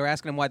were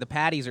asking him why the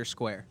patties are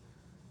square,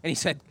 and he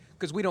said,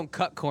 "Because we don't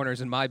cut corners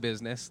in my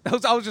business." I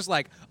was just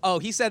like, "Oh,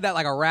 he said that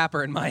like a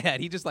rapper in my head."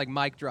 He just like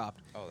mic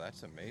dropped. Oh,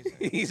 that's amazing.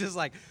 He's just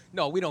like,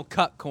 "No, we don't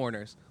cut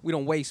corners. We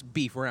don't waste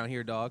beef around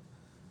here, dog."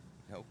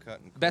 No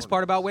cutting. Best part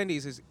corners. about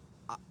Wendy's is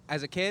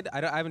as a kid,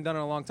 I haven't done it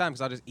in a long time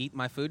because I'll just eat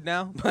my food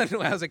now. But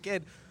when I was a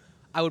kid,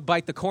 I would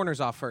bite the corners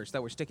off first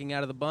that were sticking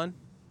out of the bun.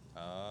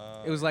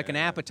 Oh, It was like an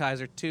yeah.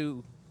 appetizer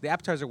too. The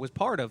appetizer was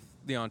part of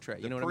the entree.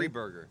 The You know what I mean?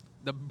 pre-burger.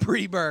 The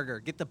brie burger.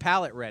 Get the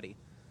palate ready.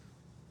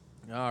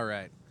 All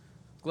right.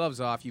 Gloves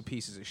off, you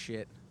pieces of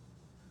shit.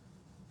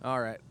 All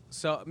right.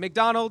 So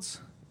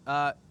McDonald's,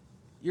 how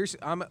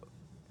long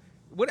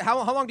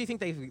do you think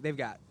they've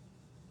got?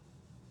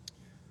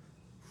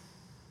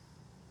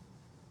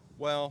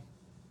 Well,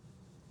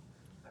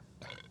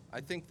 I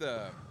think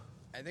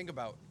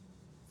about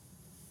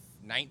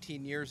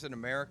 19 years in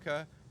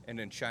America, and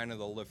in China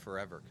they'll live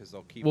forever because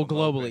they'll keep. Well, them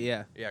globally, open.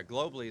 yeah. Yeah,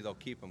 globally they'll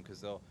keep them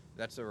because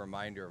that's a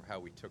reminder of how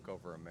we took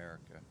over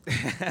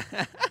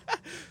America.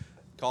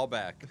 Call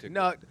back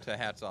to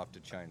hats off to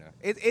China.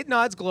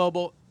 It's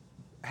global.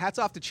 Hats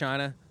off to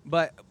China,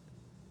 but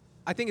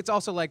I think it's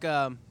also like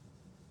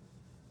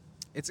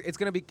it's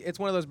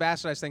one of those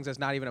bastardized things that's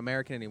not even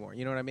American anymore.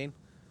 You know what I mean?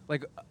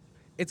 Like,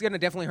 it's gonna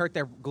definitely hurt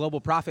their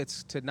global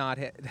profits to not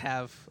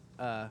have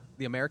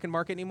the American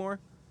market anymore,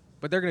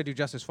 but they're gonna do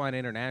just as fine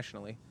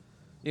internationally.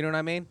 You know what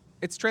I mean?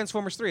 It's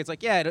Transformers 3. It's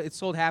like, yeah, it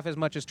sold half as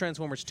much as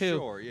Transformers 2,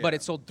 Sure, yeah. but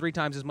it sold 3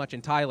 times as much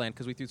in Thailand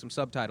because we threw some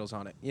subtitles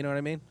on it. You know what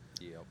I mean?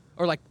 Yep.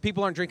 Or like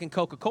people aren't drinking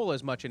Coca-Cola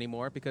as much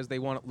anymore because they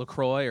want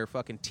LaCroix or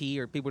fucking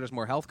tea, or people are just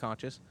more health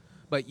conscious.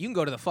 But you can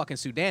go to the fucking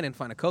Sudan and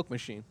find a Coke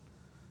machine.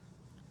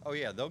 Oh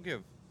yeah, they'll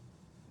give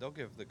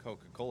the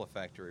Coca-Cola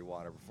factory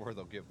water before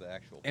they'll give the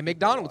actual. And people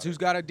McDonald's, water. who's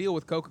got to deal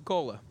with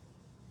Coca-Cola.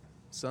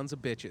 Sons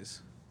of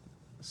bitches.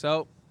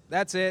 So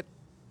that's it.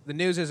 The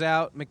news is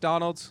out.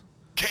 McDonald's.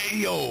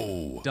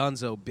 KO.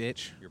 Dunzo,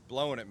 bitch. You're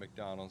blowing it,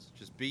 McDonald's.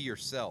 Just be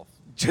yourself.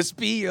 Just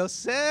be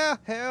yourself.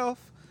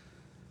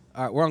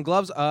 All right, we're on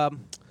gloves.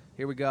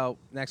 Here we go.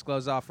 Next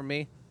gloves off for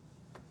me.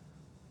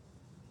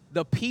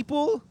 The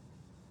people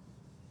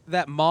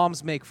that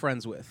moms make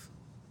friends with.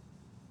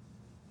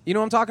 You know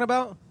what I'm talking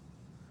about?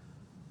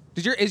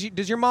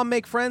 Does your mom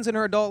make friends in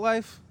her adult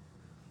life?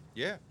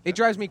 Yeah. It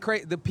drives me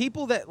crazy. The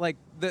people that like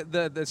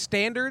the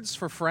standards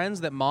for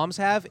friends that moms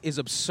have is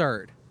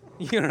absurd.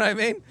 You know what I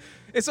mean?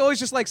 It's always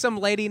just like some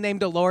lady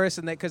named Dolores,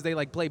 and because they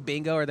like play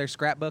bingo or they're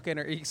scrapbooking,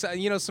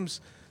 or some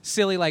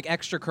silly like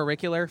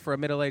extracurricular for a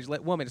middle-aged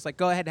woman. It's like,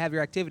 go ahead and have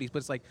your activities, but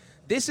it's like,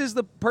 this is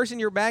the person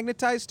you're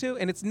magnetized to,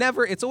 and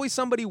it's always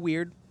somebody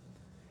weird.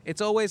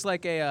 It's always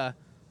like a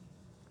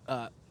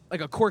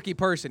quirky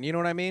person. You know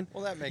what I mean?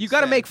 Well, that makes You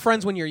got to make sense.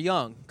 friends when you're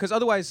young, because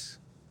otherwise,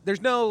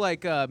 there's no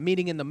like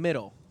meeting in the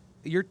middle.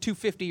 You're two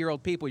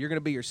 50-year-old people. You're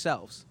gonna be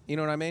yourselves. You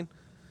know what I mean?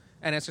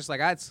 And it's just like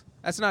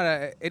that's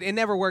not it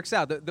never works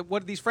out.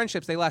 What are these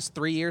friendships? They last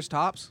 3 years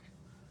tops.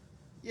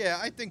 Yeah,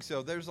 I think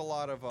so. There's a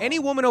lot of Any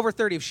woman over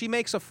 30, if she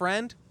makes a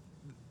friend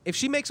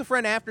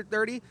after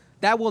 30,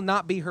 that will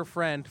not be her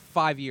friend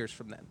 5 years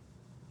from then.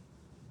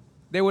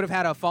 They would have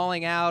had a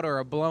falling out or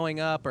a blowing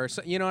up, or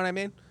you know what I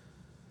mean?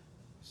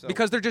 so,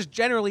 Because they're just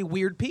generally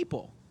weird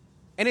people.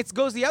 And it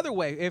goes the other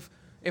way.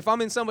 If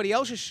I'm in somebody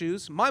else's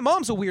shoes, my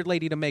mom's a weird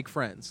lady to make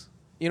friends.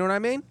 You know what I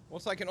mean? well,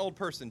 it's like an old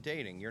person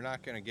dating. You're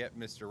not going to get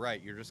Mr.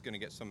 Right. You're just going to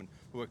get someone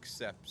who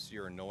accepts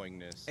your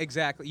annoyingness.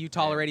 Exactly. You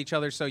tolerate each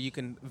other so you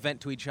can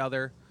vent to each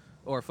other,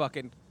 or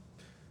fucking.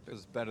 Because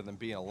it's better than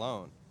being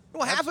alone.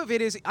 Well, half of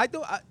it is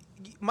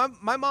my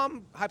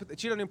mom.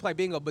 She doesn't even play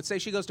bingo, but say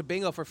she goes to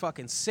bingo for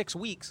fucking 6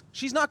 weeks,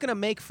 she's not gonna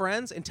make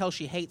friends until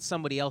she hates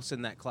somebody else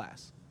in that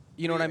class.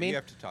 You know what I mean? You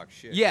have to talk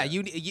shit. Yeah,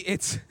 you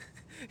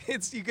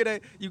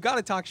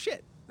gotta talk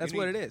shit. That's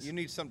what it is. You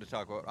need something to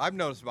talk about. I've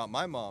noticed about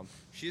my mom,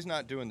 she's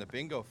not doing the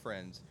bingo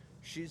friends.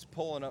 She's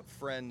pulling up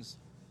friends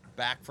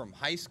back from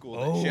high school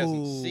that she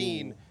hasn't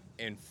seen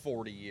in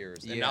 40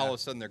 years. And now all of a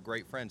sudden they're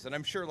great friends. And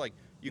I'm sure like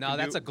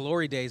that's a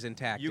glory days in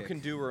tactic. you can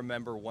do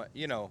remember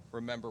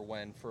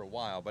when for a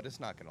while, but it's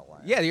not going to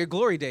last. Yeah, your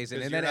glory days in,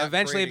 'Cause and you're then not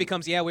eventually it creating-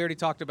 becomes, yeah, we already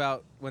talked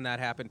about when that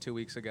happened 2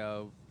 weeks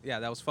ago.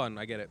 Yeah, that was fun.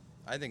 I get it.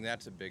 I think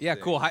that's a big Yeah,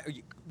 thing. cool.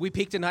 We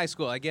peaked in high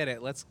school. I get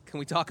it. Can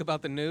we talk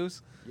about the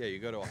news? Yeah, you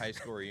go to a high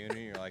school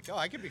reunion, you're like, oh,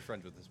 I could be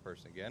friends with this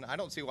person again. I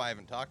don't see why I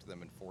haven't talked to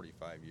them in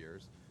 45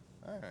 years.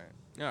 All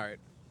right.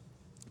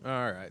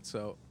 All right.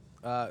 So,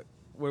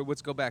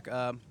 let's go back.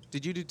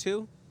 Did you do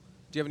 2?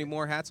 Do you have any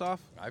more hats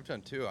off? I've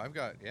done 2. I've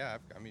got,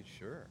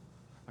 sure.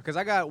 Because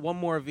I got one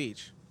more of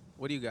each.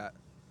 What do you got?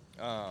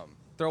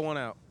 Throw one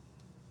out.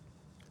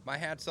 My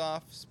hat's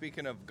off,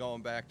 speaking of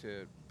going back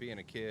to being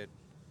a kid,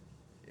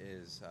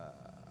 is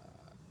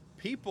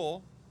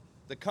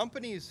the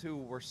companies who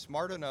were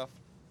smart enough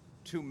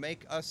to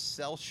make us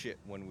sell shit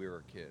when we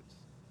were kids.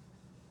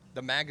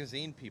 The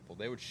magazine people,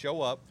 they would show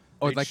up.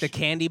 Or they'd like the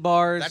candy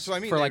bars. That's what I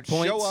mean. For They'd like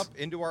points. show up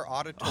into our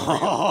auditorium.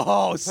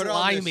 Oh, put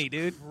on this slimy,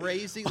 dude.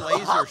 crazy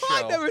laser show.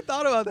 I never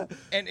thought about that.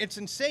 And it's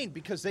insane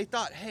because they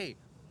thought, hey,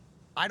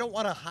 I don't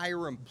want to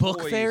hire employees.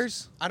 Book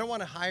fairs? I don't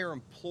want to hire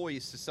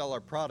employees to sell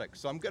our products.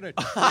 So I'm going to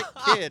trick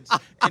kids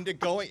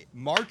into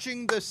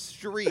marching the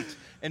streets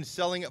and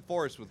selling it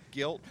for us with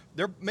guilt.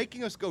 They're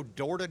making us go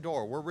door to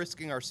door. We're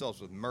risking ourselves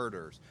with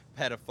murders,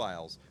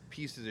 pedophiles,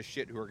 pieces of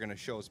shit who are going to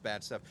show us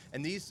bad stuff.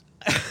 And it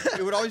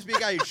would always be a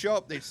guy who'd show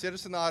up. They'd sit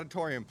us in the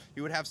auditorium.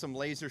 He would have some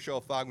laser show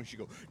of fog, and she'd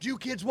go, "Do you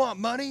kids want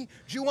money?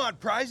 Do you want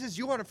prizes?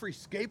 You want a free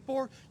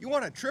skateboard? You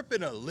want a trip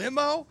in a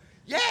limo?"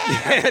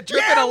 Yeah,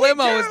 trip in a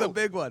limo is the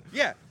big one.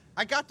 Yeah,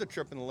 I got the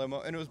trip in the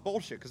limo, and it was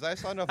bullshit because I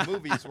saw enough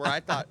movies where I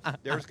thought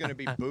there was going to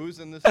be booze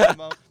in this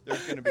limo,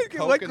 there's going to be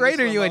coke What in grade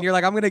this are you limo. in? You're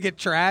like, I'm gonna get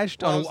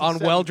trashed Well, I was in on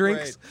well seventh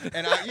drinks. grade.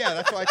 And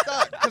that's what I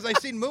thought because I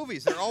seen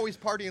movies. They're always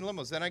partying in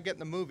limos. Then I get in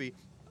the movie.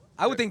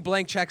 I would think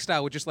blank check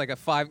style with just like a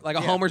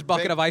Yeah, Homer's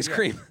bucket big- of ice yeah.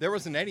 cream. There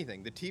wasn't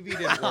anything. The TV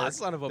didn't work.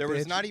 Son of a there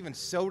was bitch. not even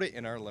soda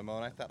in our limo,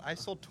 and I thought I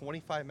sold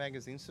 25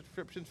 magazine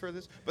subscriptions for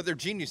this. But they're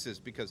geniuses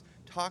because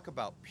talk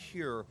about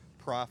pure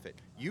profit.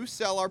 You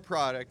sell our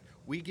product,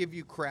 we give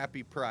you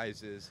crappy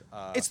prizes.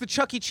 It's the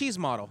Chuck E. Cheese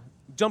model.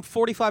 Dump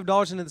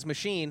 $45 into this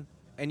machine,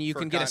 and you For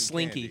can get a cotton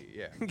slinky.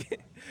 candy, yeah.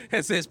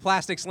 It's this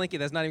plastic slinky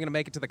that's not even gonna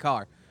make it to the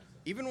car.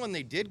 Even when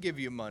they did give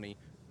you money,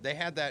 they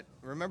had that.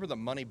 Remember the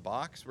money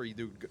box where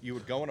you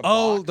would go in a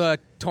Oh, box? the and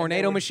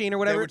tornado machine or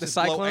whatever, They would the just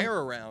blow cyclone? air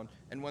around.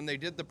 And when they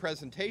did the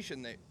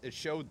presentation, it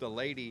showed the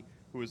lady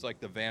who was like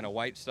the Vanna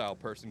White style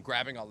person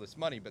grabbing all this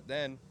money. But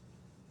then,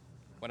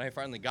 when I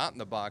finally got in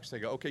the box, they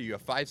go, "Okay, you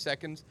have 5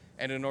 seconds,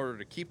 and in order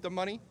to keep the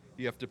money,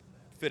 you have to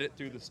fit it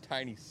through this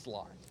tiny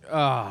slot."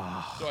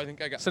 Oh. So I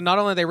think I got So not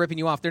only are they ripping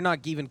you off, they're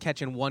not even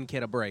catching one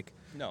kid a break.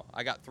 No,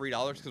 I got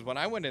 $3 because when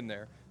I went in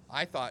there,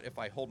 I thought if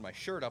I hold my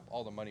shirt up,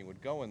 all the money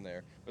would go in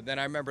there. But then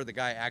I remember the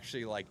guy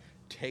actually like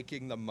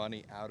taking the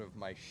money out of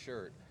my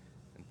shirt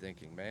and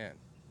thinking, man,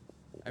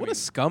 What a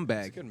scumbag.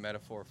 It's a good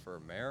metaphor for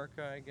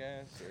America, I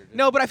guess. Or just,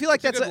 No, but I feel like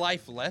it's a that's good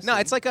life lesson. No,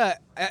 it's like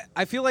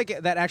I feel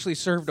like that actually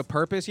served a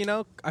purpose, you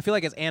know? I feel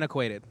like it's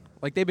antiquated.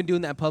 Like they've been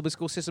doing that public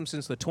school system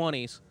since the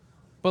 20s.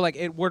 But like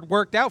it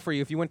worked out for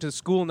you if you went to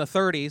school in the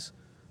 30s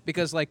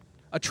because like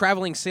a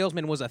traveling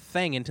salesman was a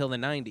thing until the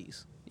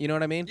 90s. You know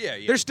what I mean? Yeah,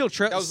 yeah. There's still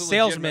that was a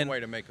salesmen. legitimate way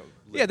to make a living.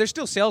 Yeah, there's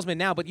still salesmen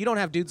now, but you don't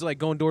have dudes like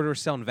going door to door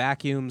selling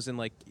vacuums and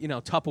like, you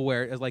know,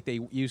 Tupperware as like they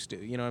used to.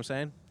 You know what I'm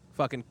saying?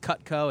 Fucking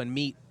Cutco and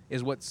meat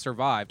is what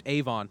survived.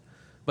 Avon.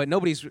 But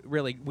nobody's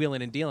really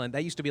wheeling and dealing.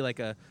 That used to be like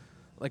a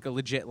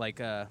legit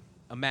a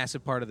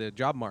massive part of the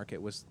job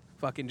market was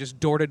fucking just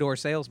door to door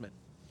salesmen.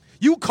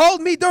 You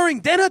called me during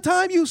dinner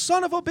time, you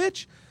son of a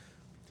bitch.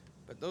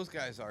 But those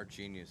guys are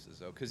geniuses,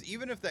 though, because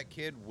even if that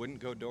kid wouldn't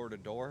go door to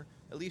door,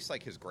 at least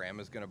like his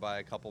grandma's gonna buy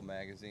a couple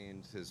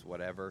magazines, his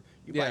whatever.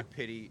 You Yeah. buy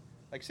pity,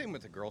 like same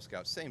with the Girl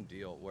Scouts, same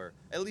deal. Where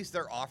at least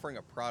they're offering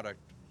a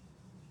product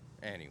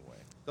anyway.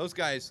 Those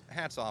guys,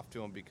 hats off to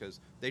them because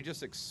they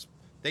just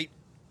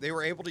they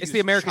were able to It's use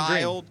the American dream.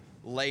 child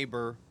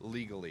labor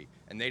legally,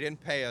 and they didn't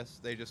pay us.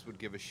 They just would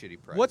give us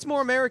shitty prices. What's more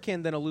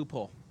American than a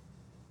loophole?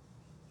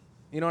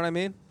 You know what I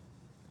mean?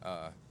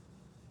 If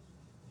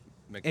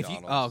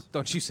McDonald's. you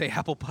don't you say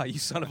apple pie, you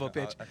son of a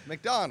bitch.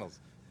 McDonald's.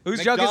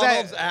 Whose joke is that?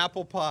 McDonald's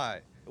apple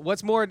pie.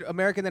 What's more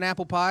American than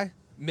apple pie?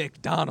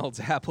 McDonald's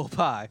apple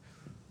pie.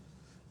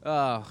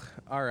 Oh,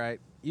 all right.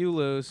 You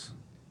lose.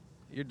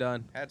 You're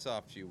done. Hats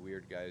off to you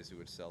weird guys who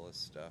would sell us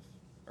stuff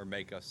or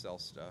make us sell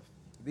stuff.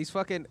 These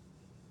fucking.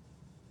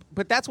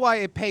 But that's why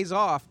it pays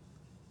off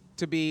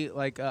to be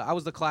like I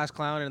was the class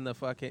clown and the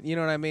fucking. You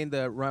know what I mean?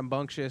 The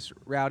rambunctious,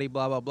 rowdy,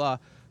 blah blah blah.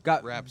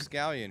 Got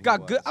Rapscallion.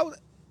 got he good. was. I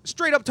was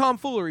straight up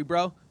tomfoolery,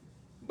 bro.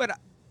 But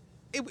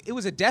it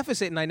was a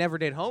deficit, and I never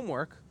did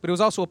homework. But it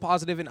was also a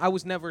positive, and I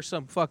was never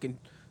some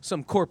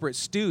corporate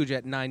stooge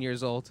at 9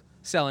 years old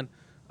selling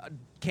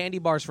candy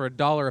bars for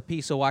 $1 a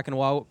piece, so I can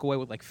walk away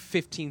with like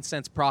 15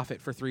 cents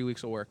profit for 3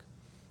 weeks of work.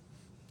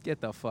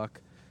 Get the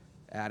fuck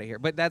out of here.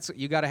 But that's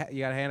you gotta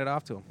hand it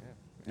off to him.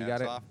 Yeah. You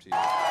Hats got it. off to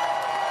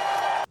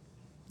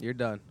you. You're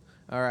done.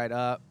 All right.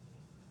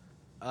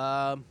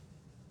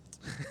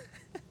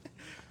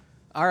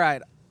 All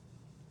right.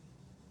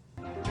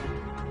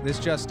 This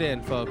just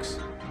in, folks.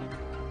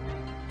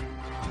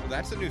 Well,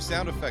 that's a new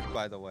sound effect,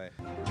 by the way.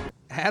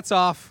 Hats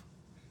off,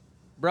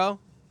 bro,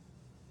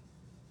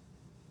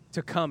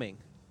 to coming.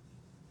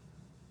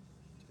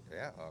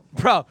 Yeah.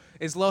 Bro,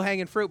 it's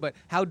low-hanging fruit, but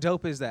how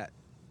dope is that?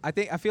 I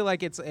feel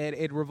like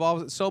it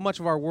revolves so much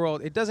of our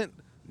world. It doesn't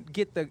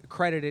get the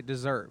credit it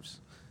deserves.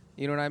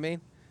 You know what I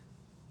mean?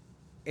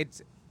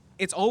 It's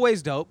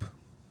always dope,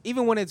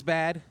 even when it's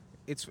bad.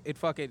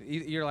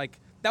 You're like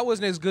that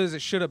wasn't as good as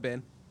it should have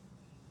been.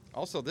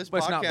 Also, this But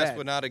it's not podcast bad.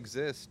 would not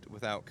exist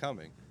without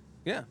coming.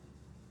 Yeah.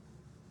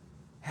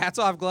 Hats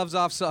off, gloves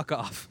off, suck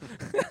off.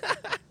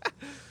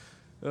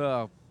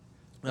 Oh.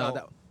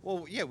 No,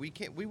 Well, yeah, we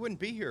wouldn't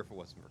be here if it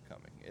wasn't for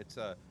coming. It's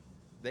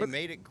they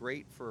made it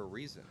great for a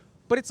reason.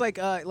 but it's like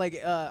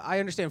I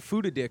understand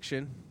food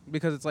addiction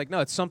because it's like no,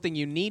 it's something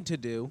you need to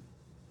do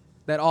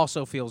that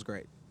also feels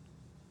great.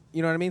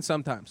 You know what I mean?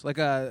 Sometimes like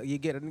you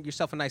get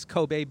yourself a nice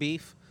Kobe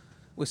beef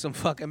with some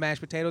fucking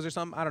mashed potatoes or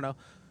something. I don't know.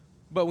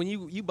 But when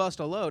you bust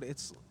a load,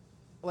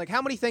 like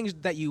how many things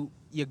that you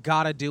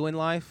gotta do in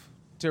life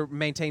to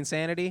maintain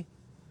sanity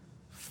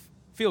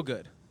feel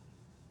good.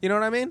 You know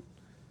what I mean?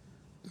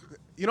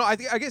 You know, I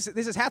guess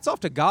this is hats off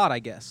to God, I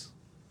guess.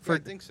 I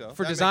think so.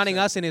 For That makes designing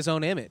sense. us in his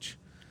own image.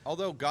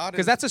 Although God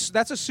Because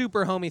that's a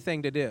super homey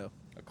thing to do.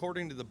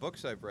 according to the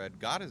books I've read,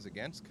 God is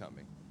against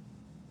coming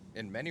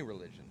in many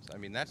religions. I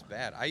mean, that's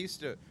bad.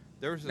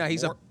 There was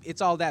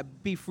It's all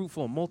that be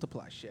fruitful and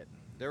multiply shit.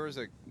 There was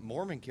a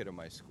Mormon kid in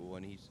my school,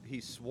 and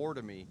he swore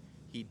to me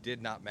he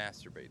did not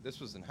masturbate. This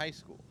was in high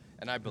school,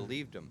 and I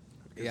believed him.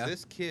 Because Yeah.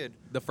 this kid...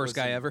 The first was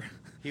guy in- ever.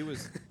 He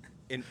was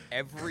in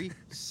every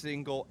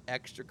single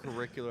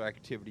extracurricular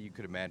activity you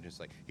could imagine. It's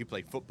like he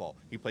played football,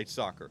 he played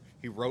soccer,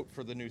 he wrote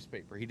for the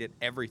newspaper, he did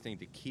everything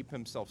to keep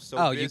himself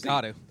so busy you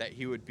gotta. that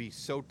he would be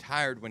so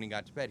tired when he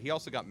got to bed. He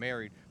also got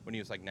married when he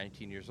was like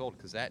 19 years old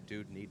because that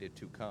dude needed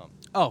to come.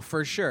 Oh,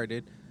 for sure,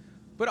 dude.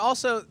 But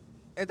also,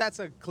 and that's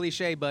a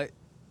cliche, but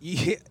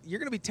you're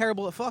gonna be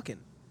terrible at fucking.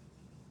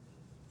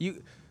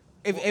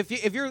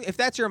 If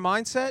that's your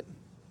mindset,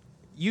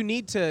 you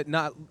need to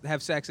not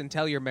have sex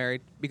until you're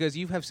married, because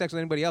you have sex with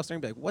anybody else, they're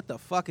gonna be like, "What the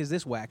fuck is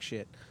this whack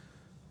shit?"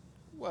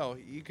 Well,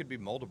 you could be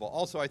multiple.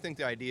 Also, I think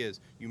the idea is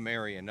you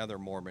marry another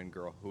Mormon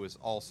girl who has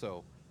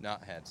also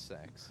not had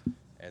sex,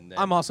 and then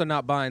I'm also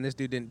not buying this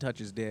dude didn't touch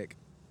his dick.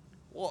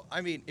 Well,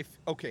 I mean, if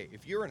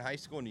you're in high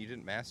school and you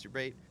didn't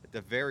masturbate, at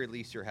the very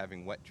least you're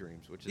having wet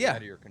dreams, which is Yeah. out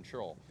of your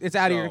control. It's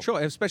out of your So, control,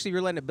 especially if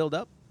you're letting it build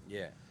up.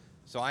 Yeah.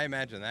 So I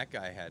imagine that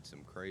guy had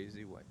some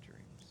crazy wet dreams.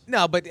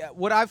 No, but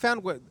what I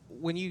found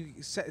when you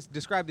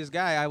described this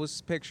guy, I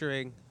was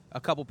picturing a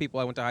couple people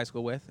I went to high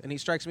school with, and he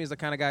strikes me as the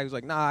kind of guy who's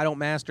like, "Nah, I don't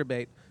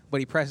masturbate," but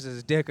he presses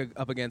his dick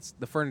up against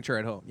the furniture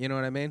at home. You know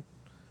what I mean?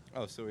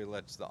 Oh, so he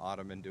lets the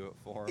ottoman do it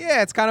for him?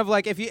 Yeah, it's kind of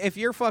like if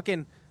you're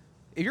 14,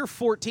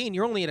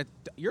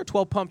 you're a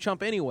 12 pump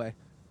chump anyway.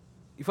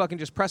 You fucking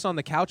just press on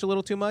the couch a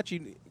little too much,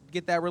 you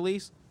get that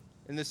release.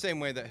 In the same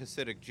way that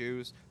Hasidic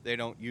Jews, they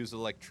don't use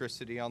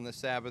electricity on the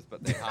Sabbath,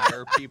 but they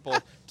hire people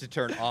to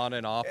turn on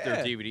and off their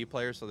Yeah. DVD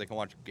players so they can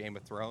watch Game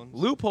of Thrones.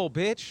 Loophole,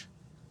 bitch.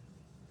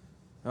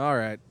 All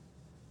right.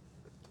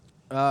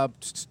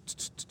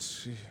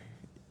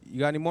 You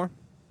got any more?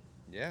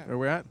 Yeah. Where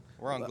we at?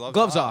 We're on gloves,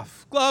 Gloves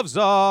off. Gloves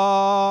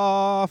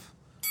off.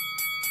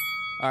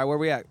 All right, where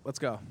we at? Let's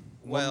go.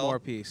 One Well, more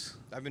piece.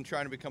 I've been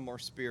trying to become more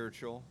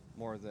spiritual,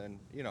 more than,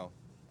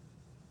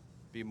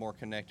 be more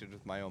connected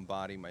with my own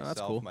body, myself,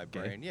 cool. my Okay.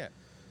 brain. Yeah,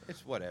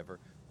 it's whatever.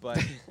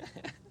 But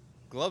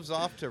gloves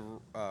off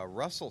to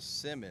Russell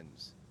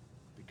Simmons,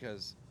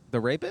 because, The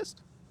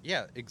rapist?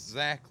 yeah,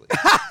 exactly.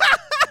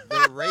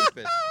 The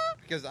rapist.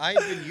 Because I've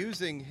been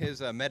using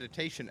his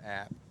meditation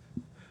app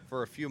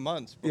for a few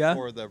months Yeah.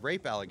 before the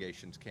rape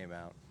allegations came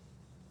out.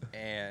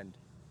 And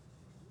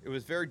it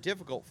was very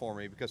difficult for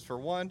me because, for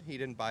one, he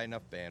didn't buy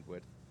enough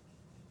bandwidth.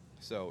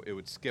 So it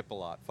would skip a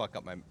lot, fuck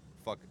up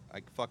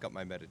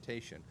my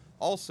meditation.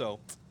 Also,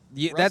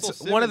 Yeah, Russell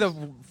that's one of the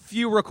Simmons-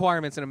 few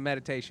requirements in a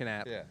meditation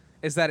app. Yeah.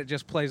 Is that it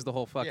just plays the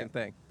whole fucking yeah,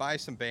 thing. buy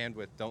some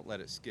bandwidth, don't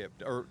let it skip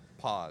or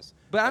pause.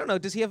 But I don't know.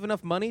 Does he have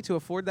enough money to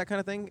afford that kind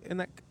of thing?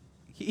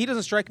 He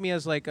doesn't strike me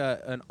as like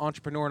an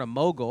entrepreneur and a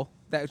mogul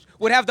that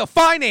would have the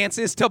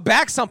finances to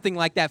back something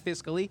like that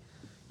fiscally.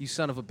 You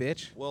son of a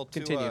bitch. Well,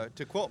 Continue.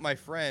 to quote my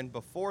friend,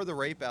 before the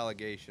rape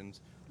allegations,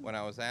 when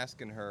I was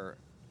asking her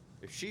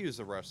if she used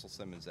the Russell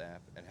Simmons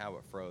app and how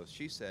it froze,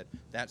 she said,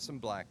 "That's some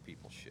black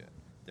people shit.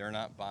 They're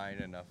not buying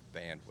enough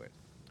bandwidth."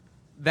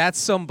 That's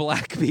some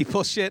black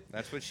people shit.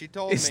 That's what she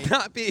told It's me.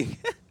 not being.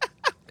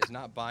 Is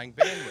not buying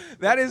bandwidth.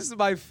 That is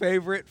my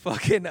favorite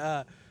fucking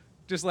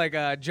just like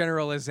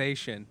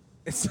generalization.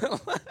 It's Well,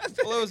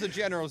 it was a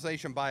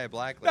generalization by a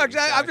black no, lady. so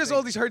I I've just think-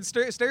 always heard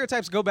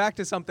stereotypes go back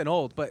to something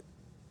old, but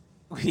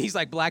he's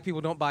like black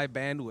people don't buy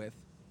bandwidth.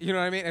 You know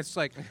what I mean? It's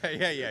like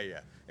yeah.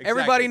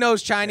 everybody Exactly.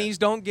 knows Chinese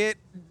don't get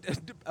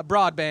a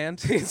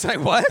broadband. It's like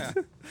what?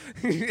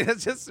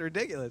 It's just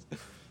ridiculous.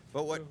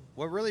 But what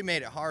really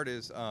made it hard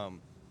is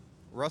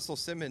Russell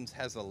Simmons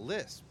has a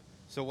lisp.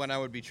 So when I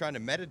would be trying to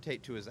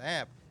meditate to his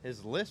app,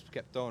 his lisp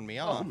kept throwing me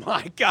off. Oh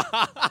my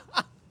god!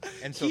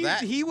 And so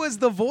he was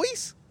the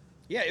voice.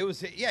 yeah, he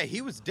was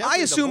I definitely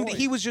the assumed voice.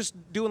 he was just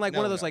doing like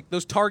one No, of those no. like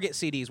those Target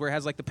CDs where it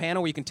has like the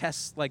panel where you can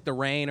test like the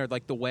rain or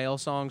like the whale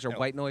songs or No,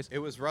 white noise. It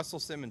was Russell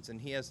Simmons,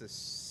 and he has this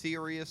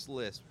serious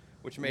lisp,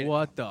 which made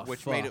What the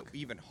made it fuck?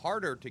 even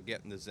harder to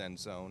get in the Zen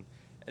zone.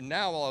 And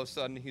now all of a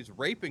sudden he's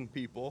raping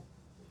people.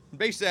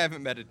 Basically, I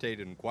haven't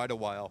meditated in quite a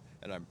while,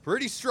 and I'm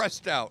pretty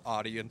stressed out,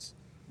 audience,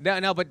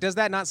 No, but does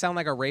that not sound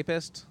like a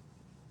rapist?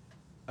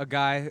 A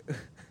guy,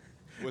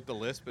 with the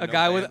lisp. a and no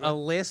guy with a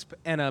bandwidth. lisp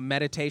and a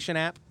meditation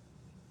app.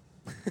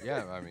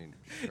 Yeah, I mean,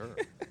 sure.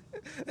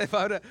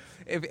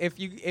 If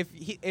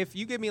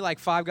you give me like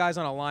 5 guys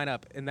on a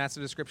lineup and that's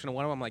the description of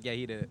one of them, I'm like, yeah,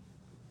 he did it.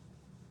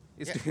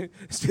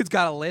 This dude's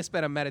got a lisp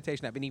and a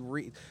meditation app,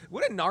 and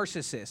what a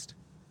narcissist.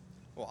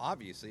 Well,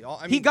 obviously,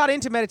 He got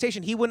into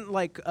meditation. He wouldn't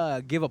like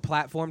give a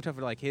platform to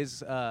for like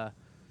his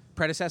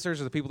predecessors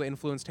or the people that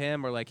influenced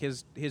him or like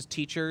his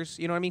teachers.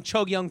 You know what I mean?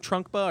 Chogyam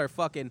Trungpa or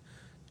fucking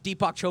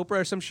Deepak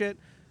Chopra or some shit.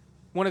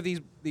 one of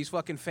these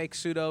fucking fake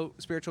pseudo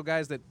spiritual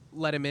guys that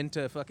let him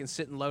into fucking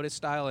sitting lotus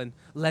style and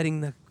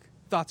letting the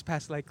thoughts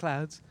pass like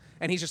clouds.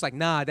 And he's just like,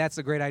 nah, that's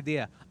a great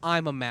idea.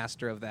 I'm a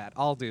master of that.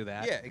 I'll do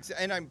that. Yeah,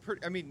 and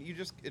I mean,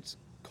 it's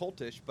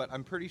cultish, but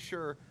I'm pretty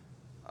sure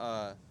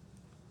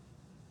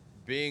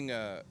being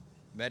a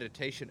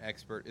meditation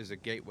expert is a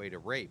gateway to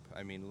rape.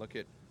 I mean, look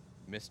at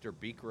Mr.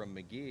 Bikram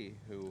McGee,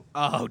 who...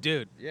 Oh,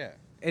 dude. Yeah.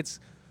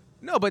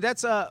 But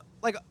that's,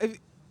 like,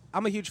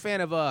 I'm a huge fan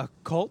of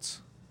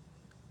cults,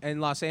 and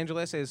Los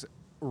Angeles is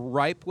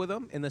ripe with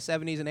them in the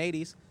 70s and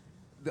 80s.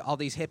 All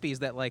these hippies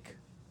that, like,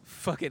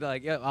 fucking,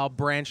 like, all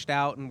branched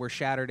out and were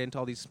shattered into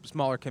all these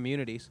smaller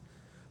communities.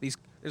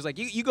 There's, like,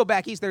 you go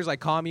back east, there's, like,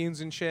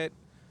 communes and shit.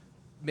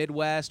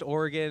 Midwest,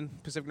 Oregon,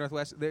 Pacific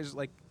Northwest. There's,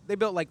 like, they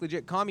built, like,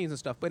 legit communes and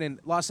stuff. But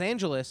in Los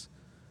Angeles,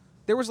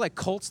 there was, like,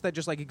 cults that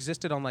just, like,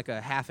 existed on, like,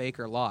 a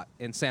half-acre lot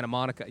in Santa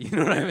Monica. You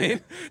know what I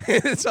mean?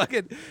 It's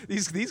fucking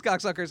these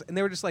cocksuckers. And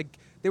they were just, like,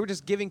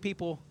 giving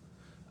people,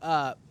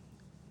 they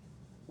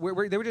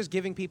were just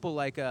giving people,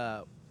 like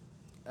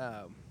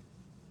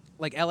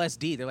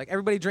LSD. They're like,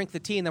 everybody drink the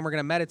tea and then we're going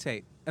to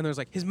meditate. And there's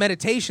like, his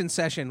meditation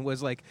session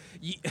was like,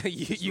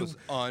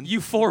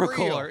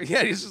 euphorical. Or,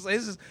 yeah,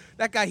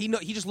 that guy,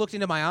 he just looked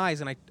into my eyes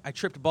and I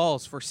tripped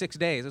balls for 6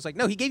 days. It's like,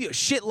 no, he gave you a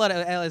shitload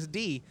of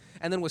LSD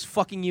and then was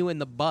fucking you in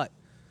the butt.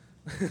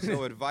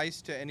 So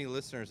advice to any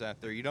listeners out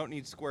there, you don't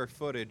need square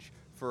footage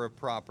for a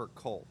proper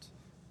cult.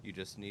 You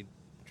just need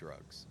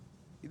drugs.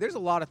 There's a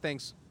lot of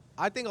things.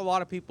 I think a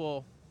lot of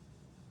people,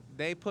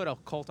 they put a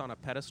cult on a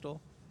pedestal.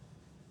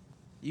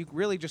 You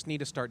really just need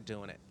to start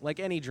doing it.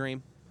 Like any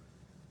dream,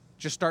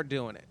 just start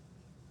doing it.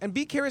 And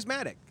be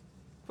charismatic.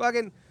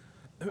 Fucking,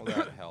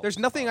 there's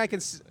nothing I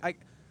can...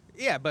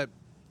 Yeah, but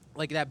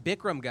like that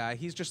Bikram guy,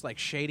 he's just like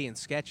shady and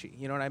sketchy.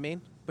 You know what I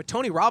mean? But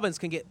Tony Robbins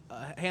can get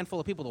a handful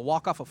of people to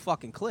walk off a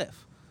fucking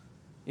cliff.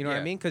 You know what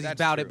I mean? Because he's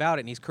about it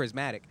and he's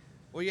charismatic.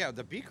 Well, yeah,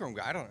 the Bikram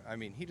guy,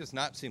 he does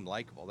not seem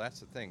likable. That's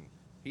the thing.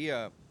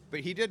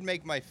 But he did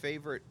make my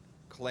favorite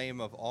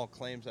claim of all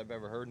claims I've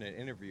ever heard in an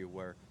interview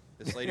where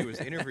this lady was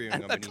interviewing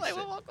him, and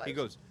he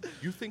goes,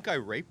 "You think I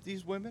raped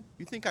these women?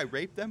 You think I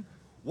raped them?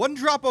 One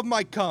drop of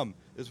my cum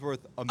is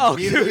worth $1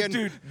 million.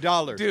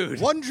 Dude.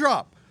 One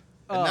drop."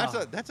 And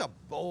that's a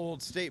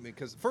bold statement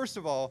because, first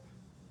of all,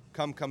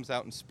 cum comes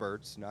out in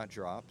spurts, not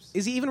drops.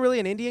 Is he even really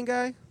an Indian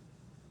guy?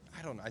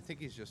 I don't know. I think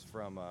he's just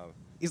from...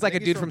 he's like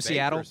a dude from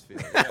Seattle.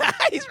 Yeah.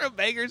 He's from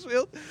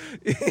Bakersfield.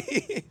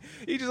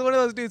 He's just one of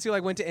those dudes who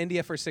like went to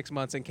India for 6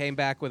 months and came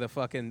back with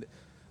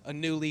a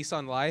new lease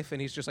on life,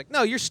 and he's just like,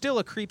 no, you're still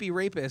a creepy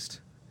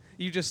rapist.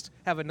 You just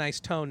have a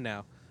nice tone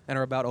now and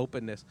are about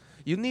openness.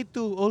 You need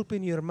to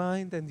open your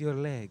mind and your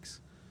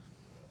legs.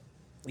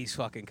 These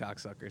fucking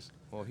cocksuckers.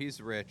 Well, he's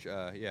rich,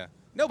 yeah.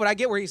 No, but I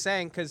get where he's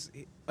saying, because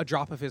a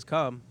drop of his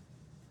cum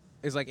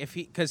is like,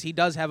 because he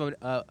does have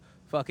a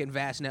fucking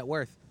vast net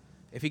worth.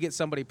 If he gets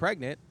somebody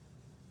pregnant,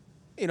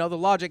 the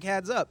logic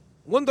adds up.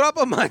 One drop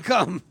of my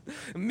cum,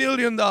 $1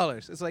 million.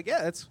 It's like,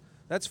 yeah,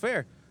 that's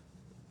fair.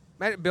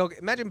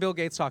 Imagine Bill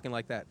Gates talking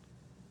like that.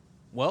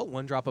 Well,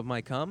 one drop of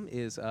my cum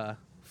is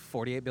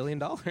 $48 billion.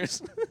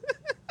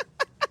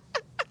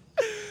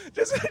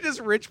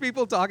 just rich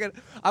people talking.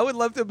 I would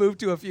love to move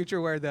to a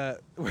future where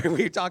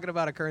we're talking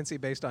about a currency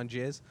based on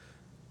jizz.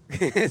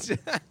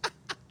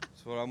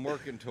 That's what I'm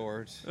working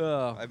towards.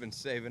 Oh. I've been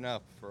saving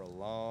up for a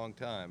long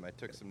time. I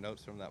took some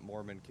notes from that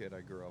Mormon kid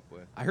I grew up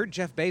with. I heard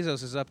Jeff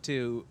Bezos is up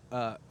to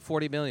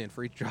 $40 million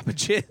for each drop of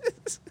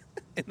jizz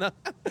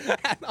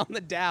on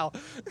the Dow.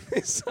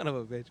 Son of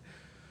a bitch.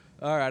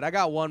 All right, I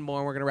got one more,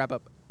 and we're going to wrap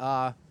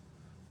up.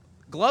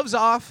 Gloves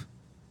off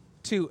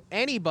to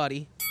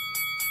anybody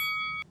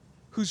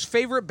whose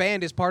favorite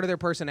band is part of their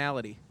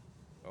personality.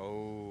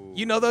 Oh.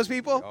 You know those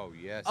people? Oh,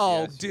 yes.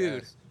 Oh, yes,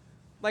 dude. Yes.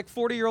 Like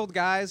 40-year-old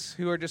guys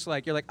who are just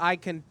like, you're like,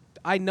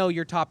 I know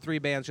your top 3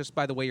 bands just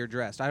by the way you're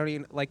dressed. I don't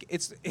even, like,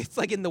 it's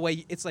like in the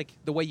way, it's like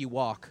the way you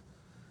walk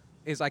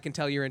is I can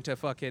tell you're into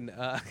fucking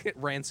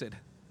Rancid.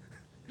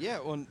 Yeah,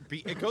 well,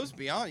 it goes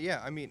beyond, yeah.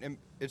 I mean,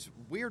 it's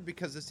weird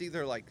because it's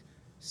either like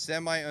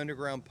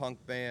semi-underground punk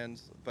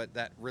bands, but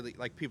that really,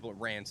 like people at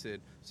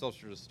Rancid,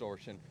 Social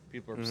Distortion,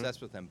 people are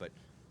obsessed with them, but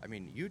I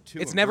mean,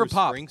 U2 it's and never Bruce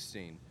pop.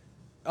 Springsteen.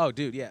 Oh,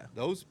 dude, yeah.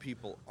 Those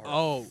people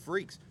are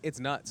freaks. It's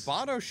nuts.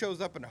 Bono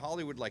shows up in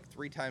Hollywood like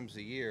 3 times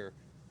a year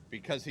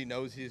because he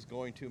knows he's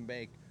going to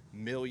make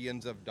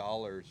millions of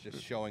dollars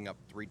just showing up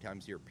 3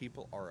 times a year.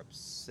 People are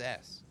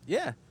obsessed.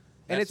 Yeah.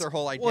 That's their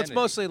whole identity. Well, it's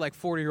mostly like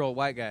 40-year-old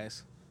white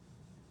guys.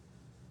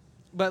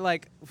 But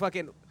like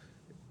fucking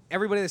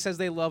everybody that says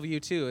they love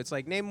U2, it's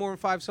like name more than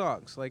 5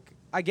 songs. Like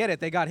I get it,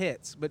 they got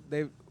hits, but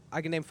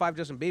I can name 5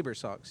 Justin Bieber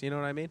songs. You know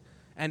what I mean?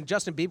 And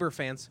Justin Bieber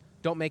fans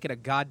don't make it a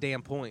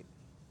goddamn point.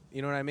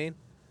 You know what I mean?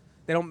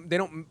 They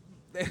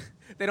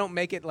don't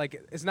make it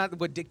like it's not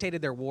what dictated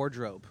their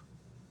wardrobe.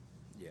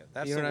 Yeah,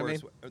 that's you know the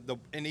what worst.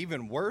 And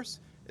even worse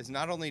is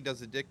not only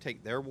does it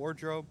dictate their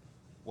wardrobe,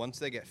 once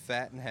they get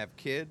fat and have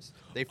kids,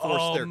 they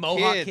force their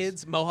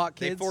Mohawk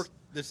kids.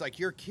 It's like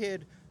your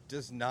kid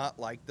does not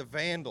like the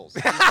Vandals.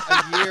 He's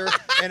a year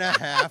and a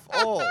half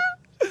old.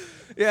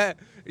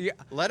 Yeah.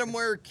 Let them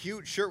wear a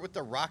cute shirt with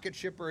the rocket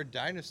ship or a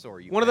dinosaur.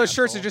 You One of those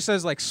shirts that asshole. just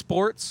says like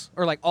sports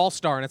or like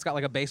all-star and it's got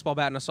like a baseball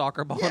bat and a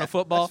soccer ball and Yeah, a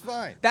football. that's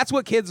fine. That's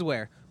what kids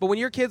wear. But when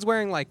your kid's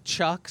wearing like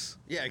Chucks.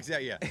 Yeah,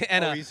 exactly. Yeah.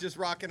 And, he's just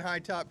rocking high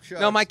top shirts.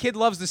 No, my kid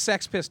loves the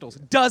Sex Pistols.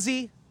 Does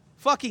he?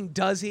 Fucking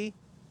does he?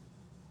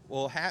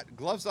 Well,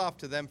 gloves off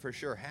to them for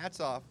sure. Hats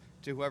off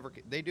to whoever.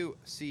 They do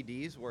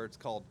CDs where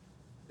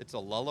it's a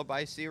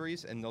lullaby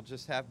series, and they'll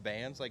just have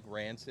bands like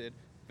Rancid,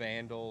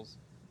 Vandals,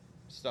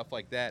 stuff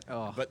like that.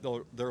 Oh. But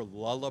they're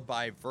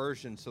lullaby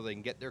versions so they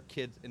can get their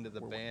kids into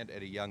the band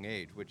at a young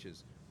age, which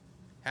is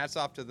hats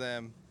off to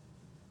them,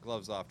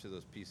 gloves off to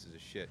those pieces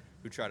of shit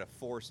who try to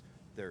force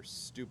their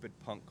stupid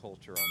punk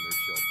culture on their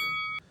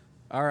children.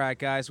 All right,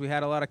 guys. We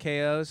had a lot of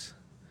KOs.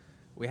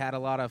 We had a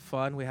lot of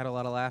fun. We had a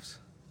lot of laughs.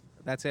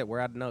 That's it. We're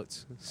out of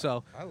notes.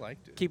 So I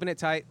liked it. keeping it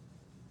tight.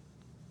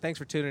 Thanks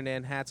for tuning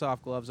in. Hats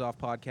off, gloves off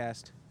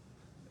podcast.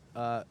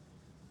 I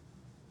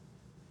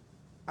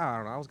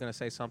don't know. I was going to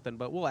say something,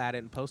 but we'll add it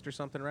in post or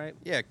something, right?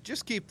 Yeah,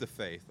 just keep the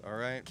faith, all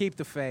right? Keep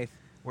the faith.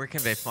 Where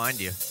can they find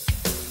you?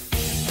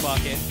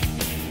 Fuck it.